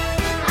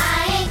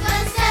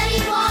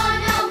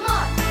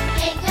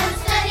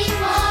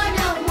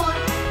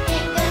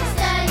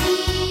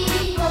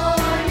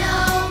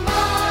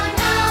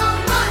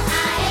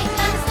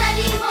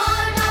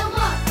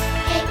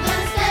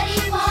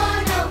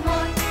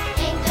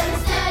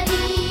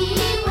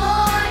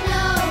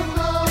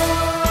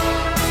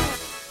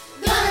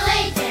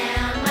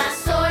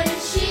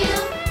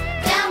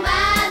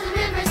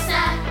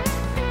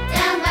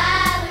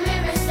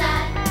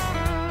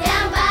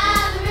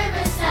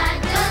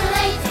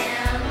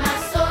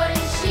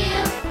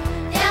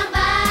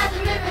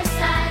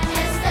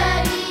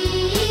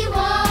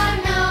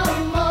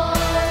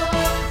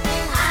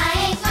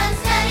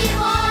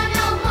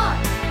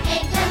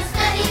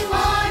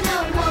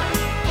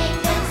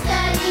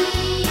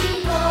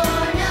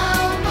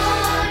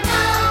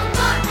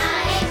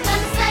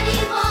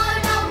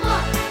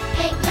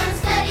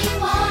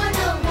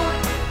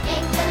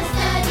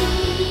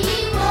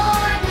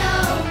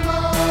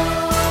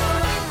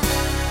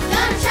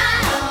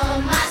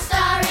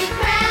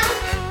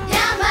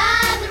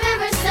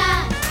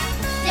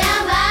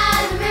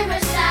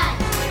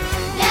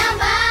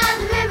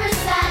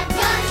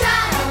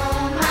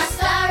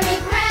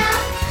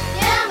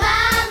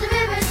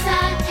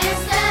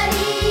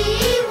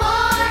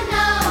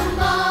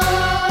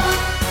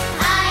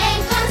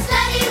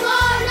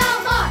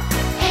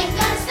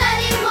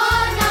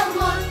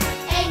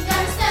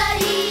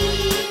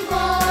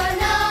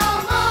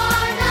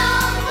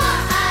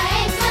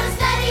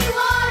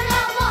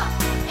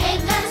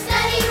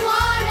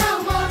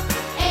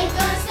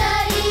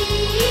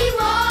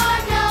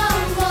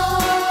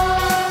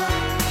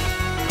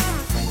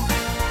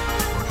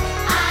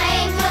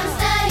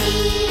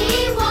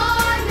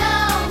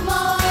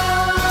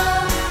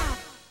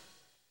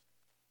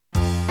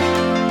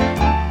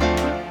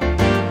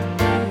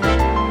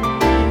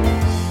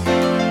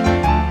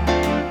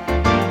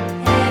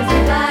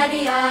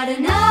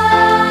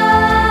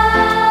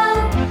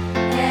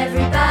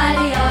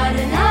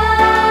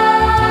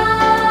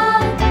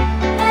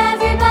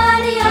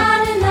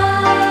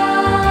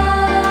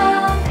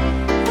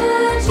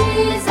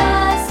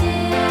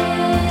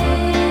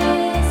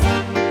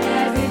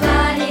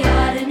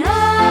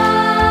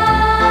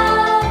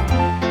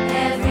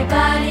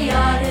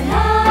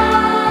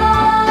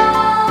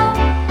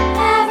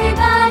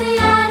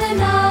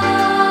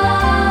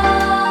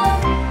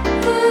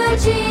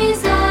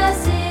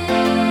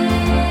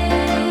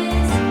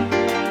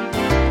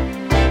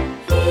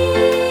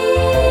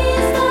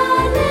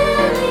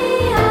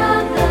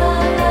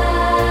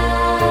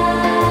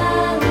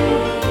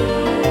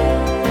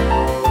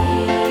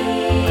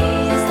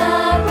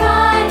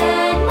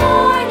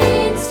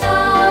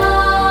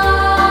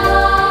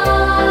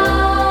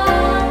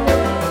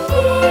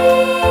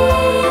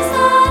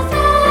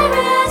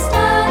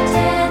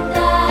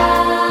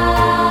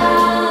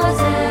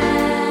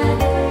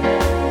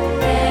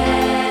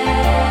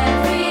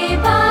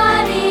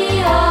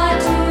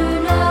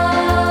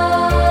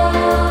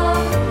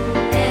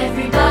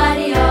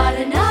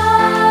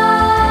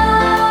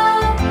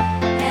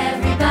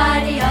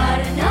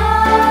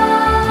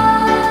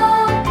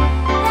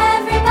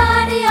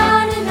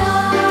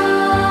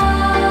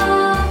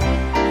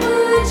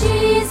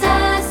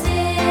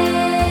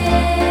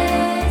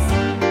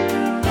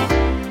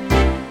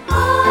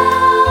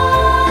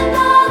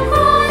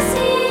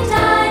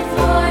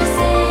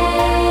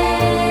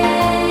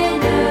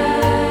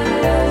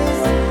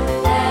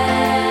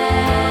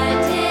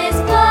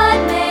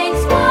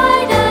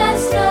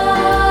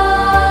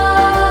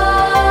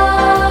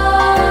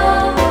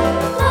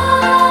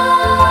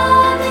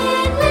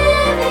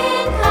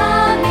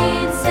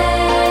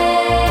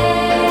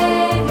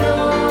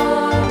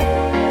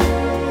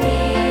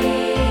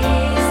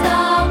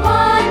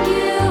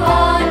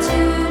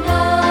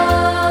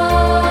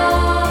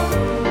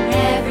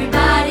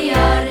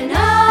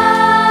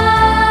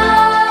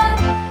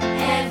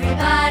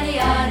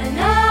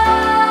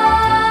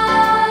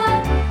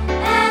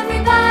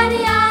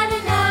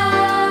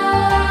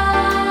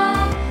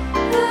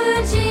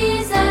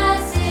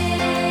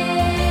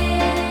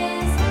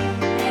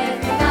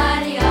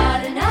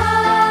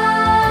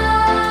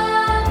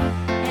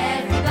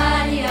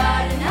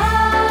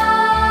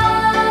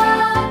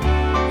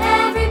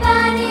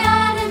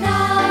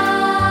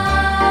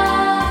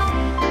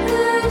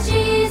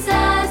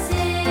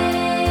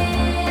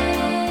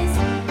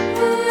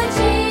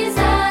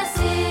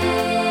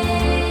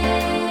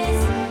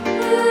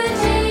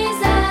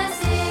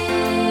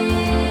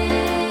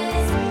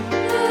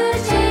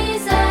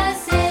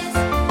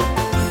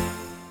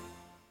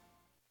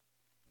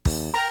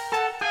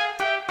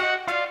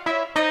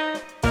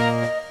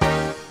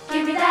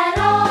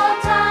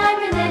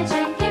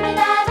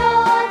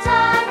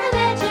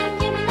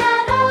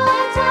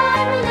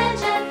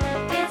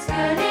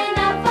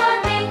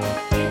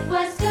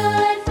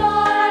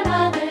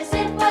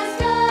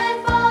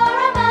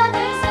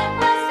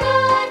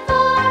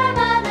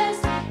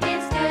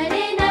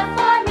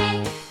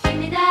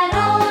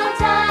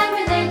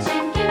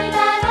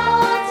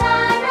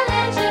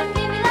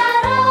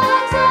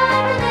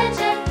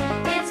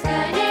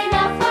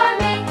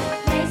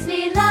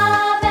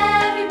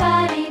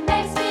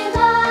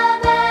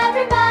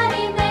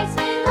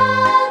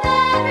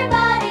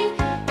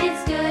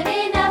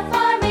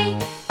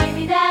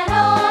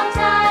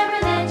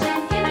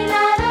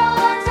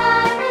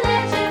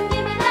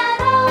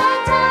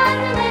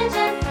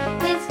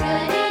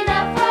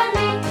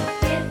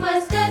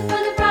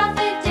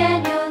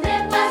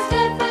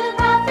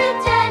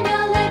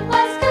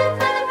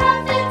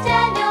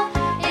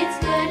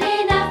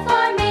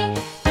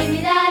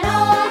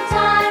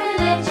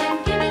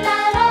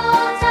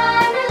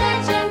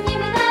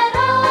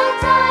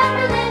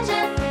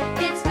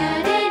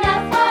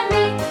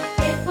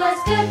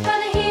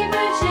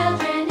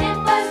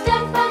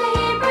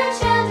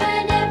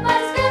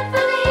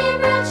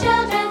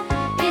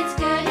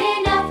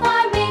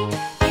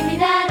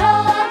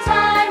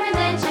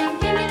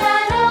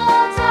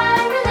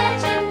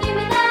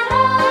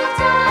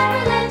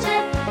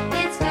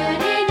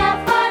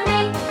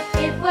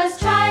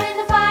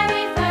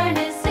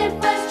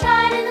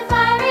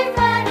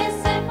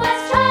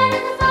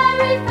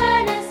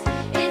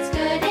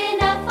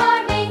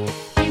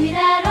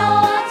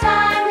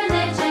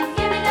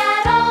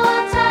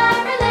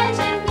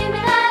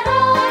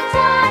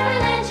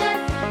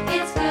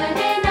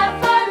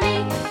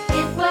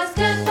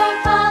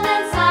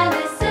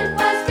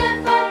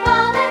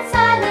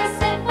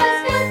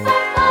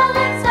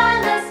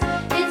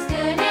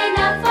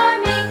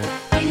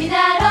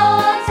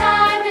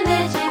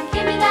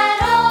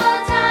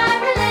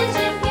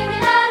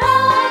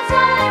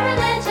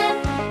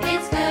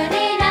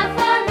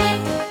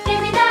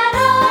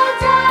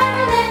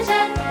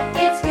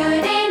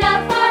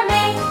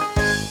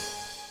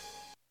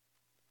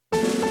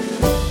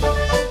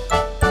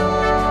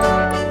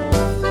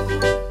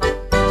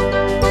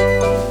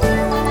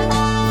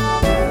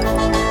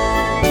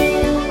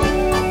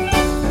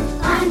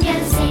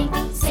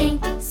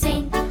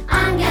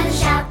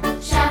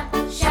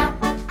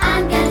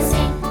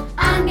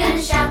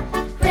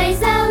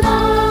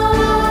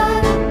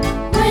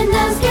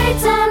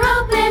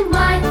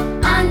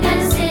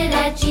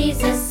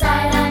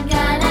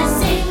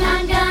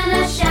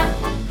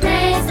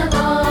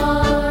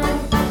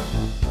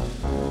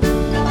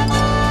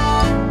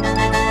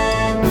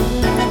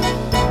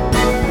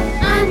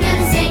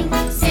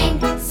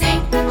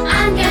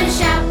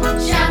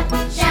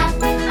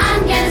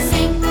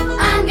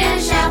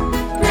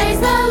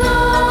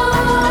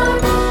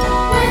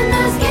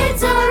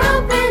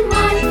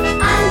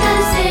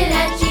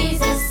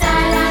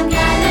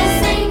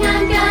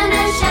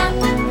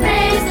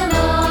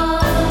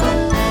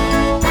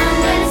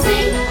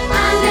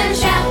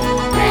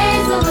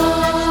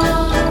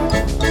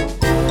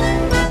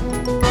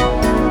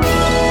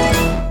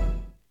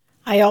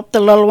 I hope the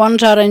little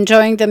ones are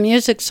enjoying the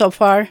music so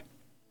far.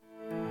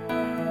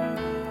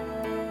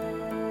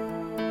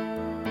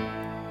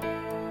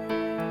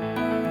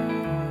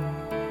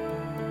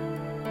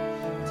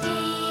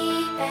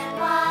 Deep and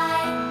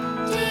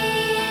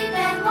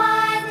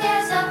wide,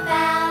 there's a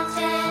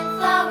fountain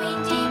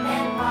flowing deep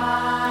and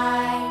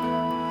wide.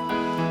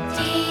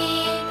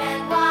 Deep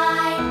and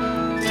wide,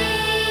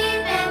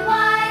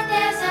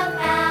 there's a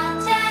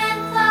fountain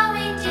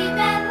flowing deep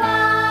and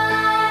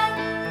wide.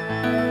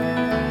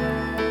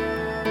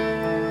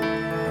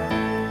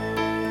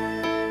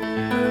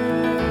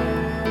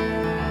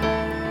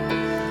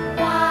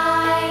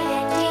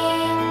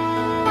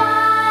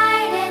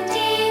 Wide and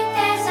deep,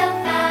 there's a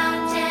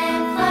fountain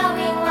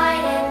flowing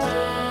wide and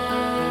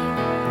deep.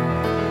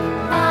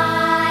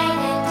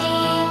 Wide and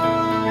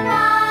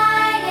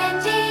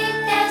deep,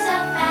 there's a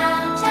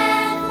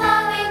fountain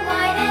flowing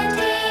wide and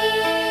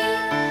deep.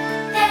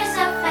 There's a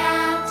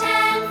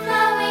fountain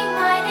flowing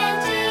wide and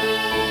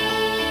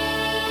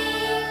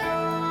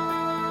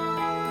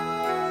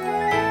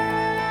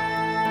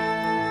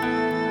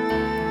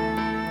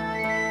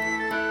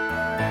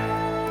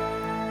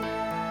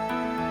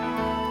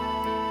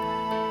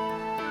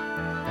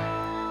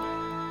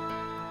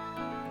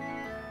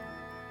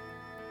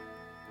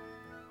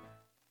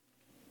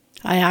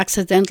I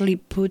accidentally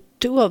put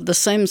two of the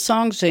same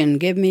songs in.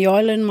 Give me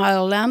oil in my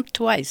lamp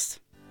twice.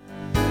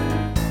 Give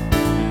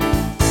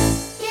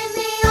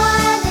me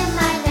oil in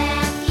my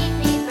lamp, keep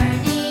me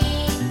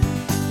burning.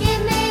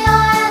 Give me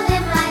oil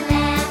in my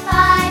lamp,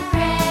 I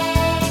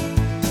pray.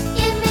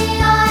 Give me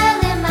oil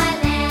in my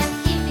lamp,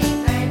 keep me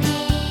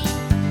burning.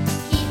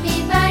 Keep me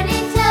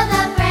burning till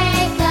the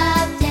break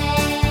of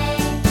day.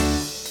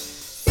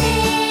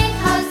 Sing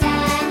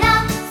Hosanna,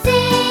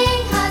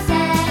 sing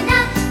Hosanna,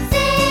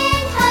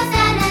 sing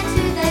Hosanna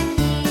to the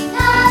King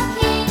of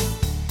Kings.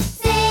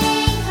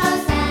 Sing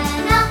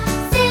Hosanna,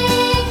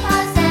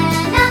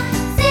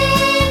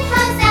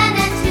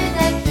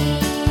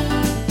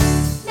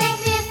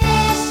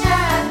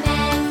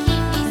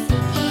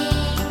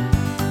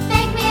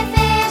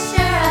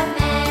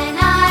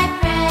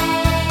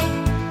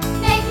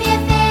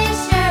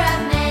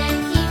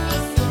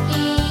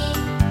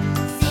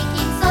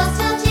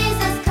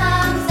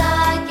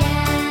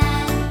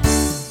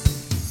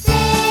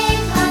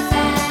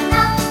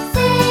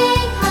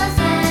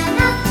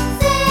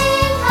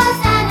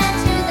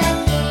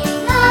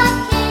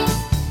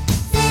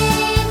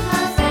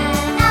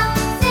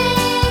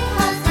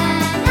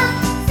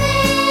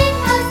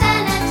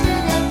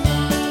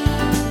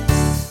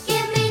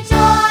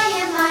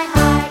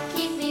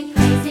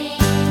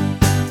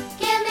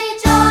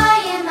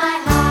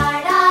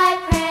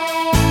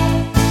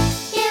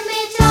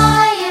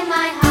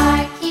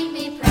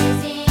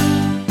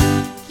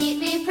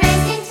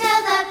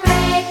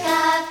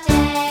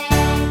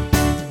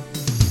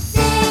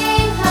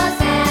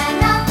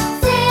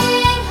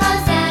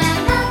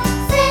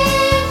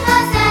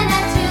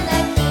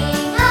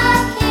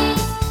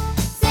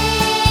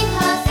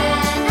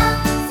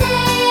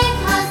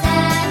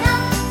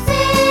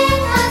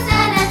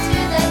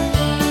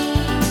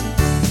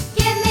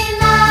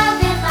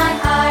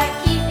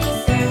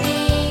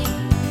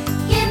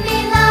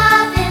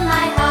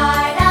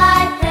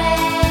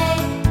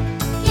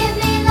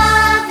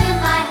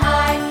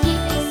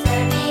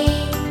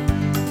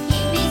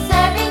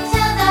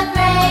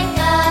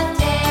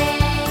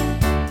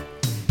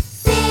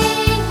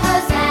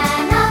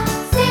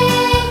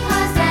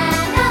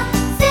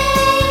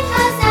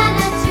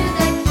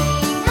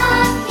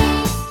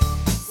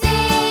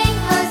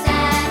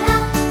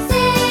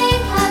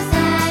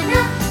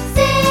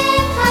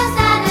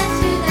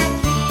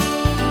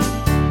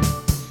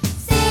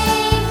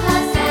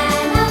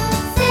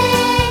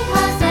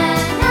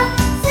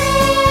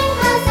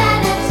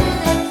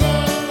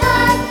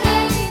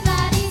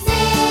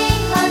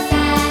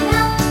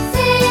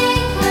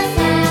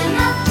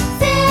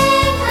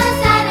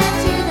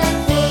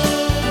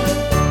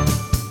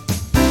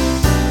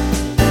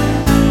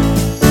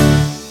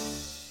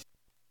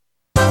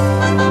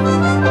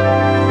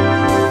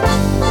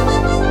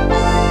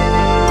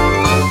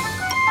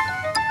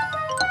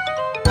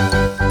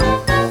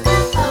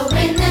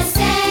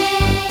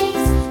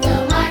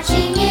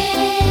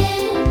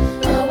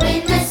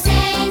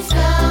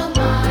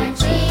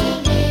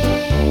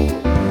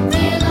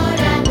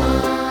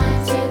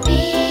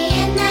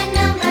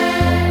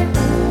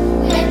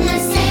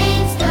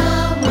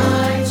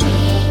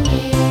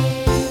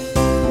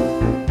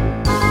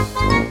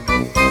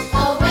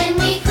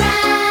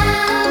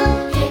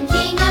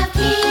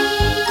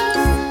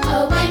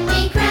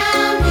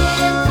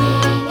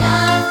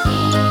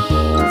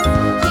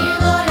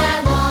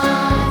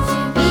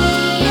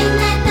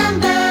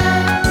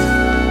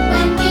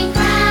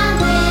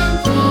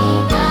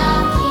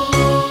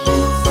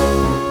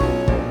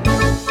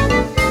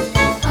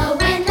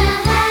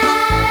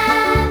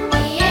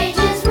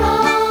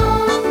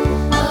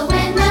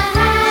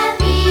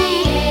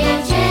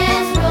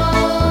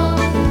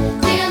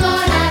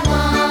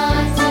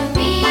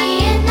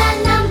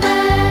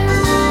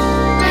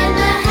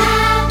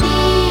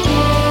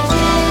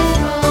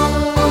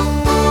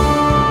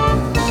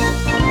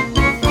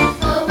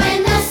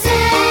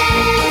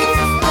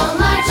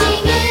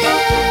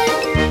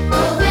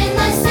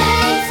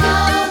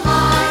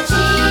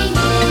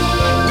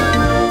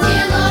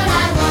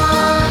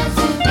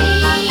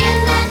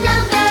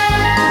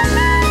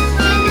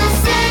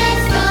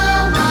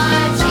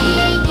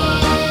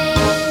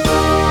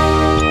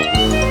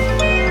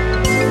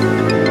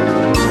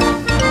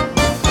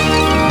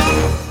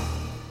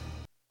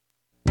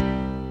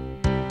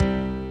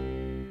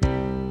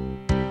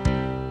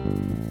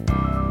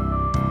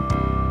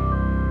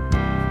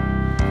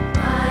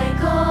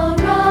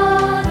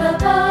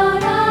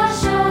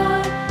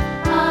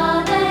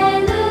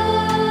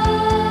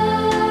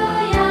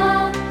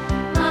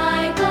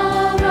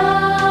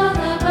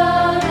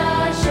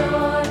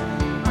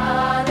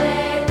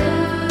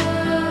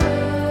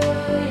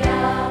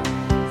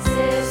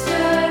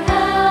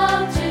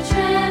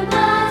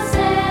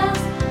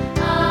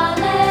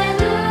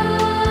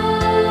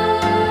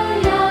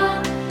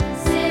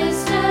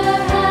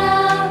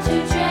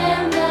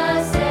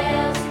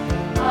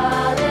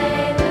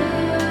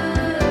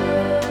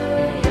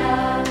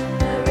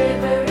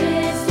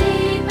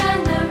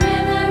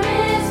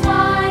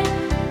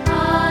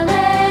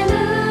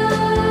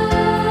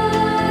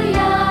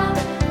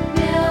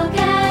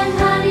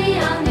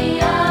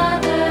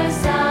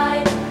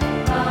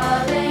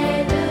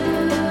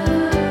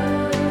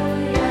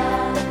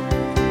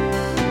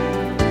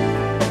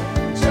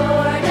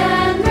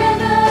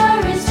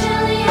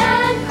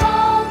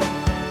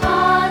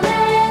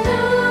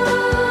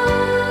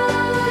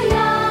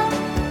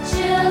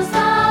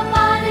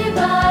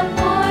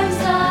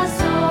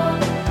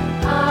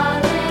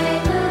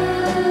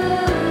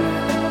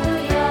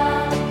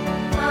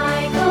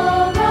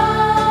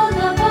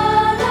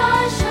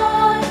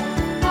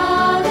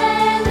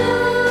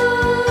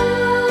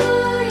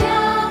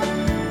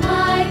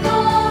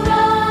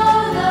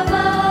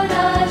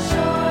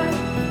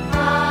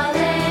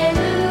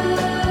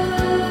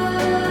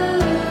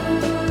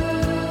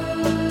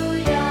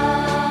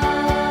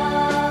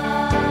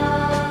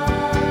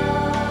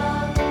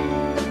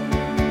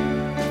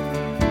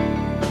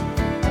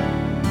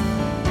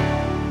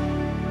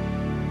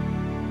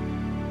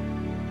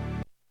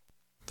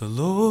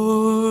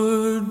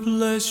 Lord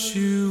bless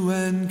you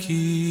and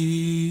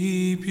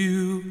keep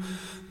you.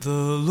 The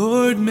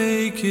Lord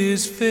make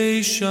his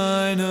face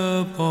shine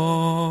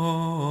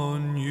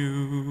upon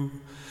you,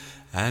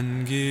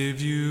 and give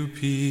you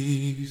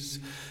peace,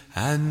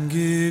 and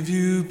give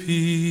you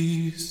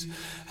peace,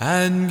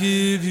 and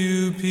give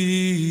you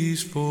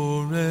peace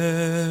forever.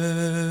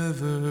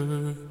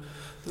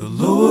 The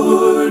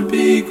Lord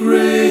be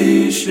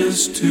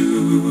gracious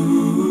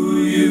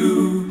to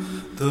you.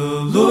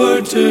 The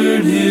Lord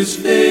turn his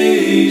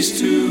face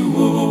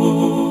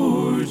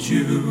toward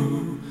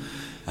you,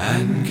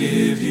 and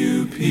give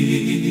you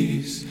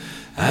peace,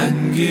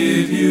 and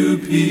give you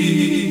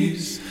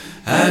peace,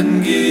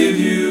 and give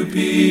you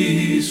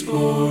peace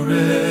forever.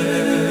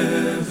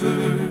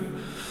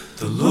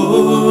 The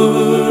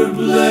Lord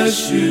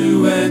bless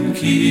you and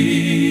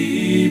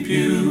keep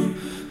you.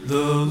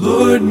 The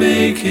Lord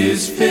make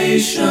his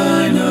face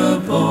shine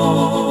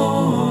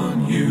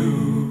upon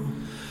you,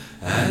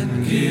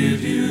 and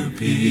give you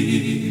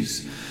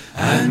peace,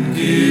 and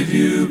give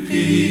you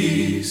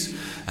peace,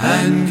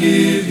 and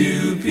give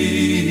you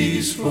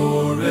peace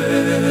forever,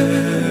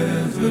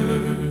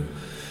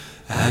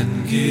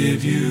 and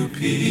give you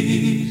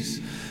peace,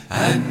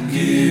 and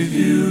give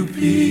you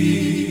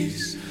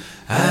peace,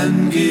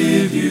 and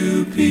give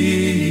you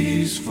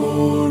peace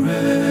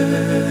forever.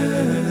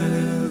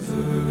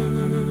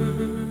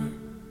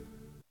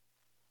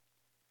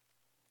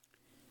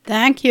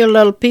 Thank you,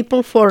 little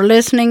people, for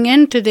listening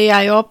in today.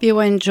 I hope you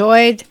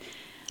enjoyed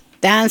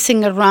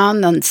dancing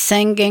around and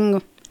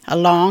singing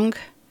along,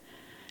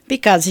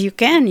 because you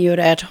can. You're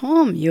at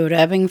home. You're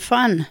having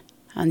fun.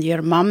 And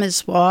your mom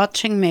is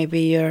watching.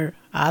 Maybe your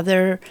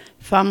other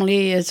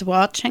family is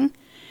watching.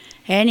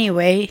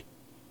 Anyway,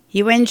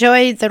 you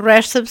enjoy the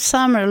rest of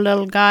summer,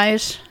 little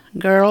guys,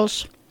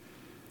 girls,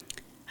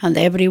 and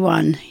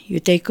everyone. You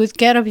take good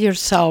care of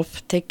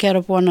yourself. Take care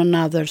of one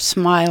another.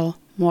 Smile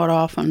more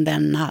often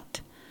than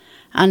not.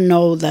 And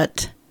know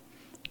that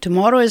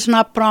tomorrow is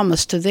not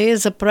promised. Today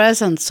is a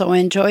present, so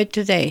enjoy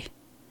today.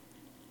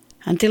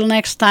 Until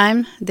next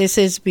time, this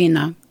is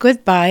Bina.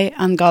 Goodbye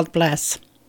and God bless.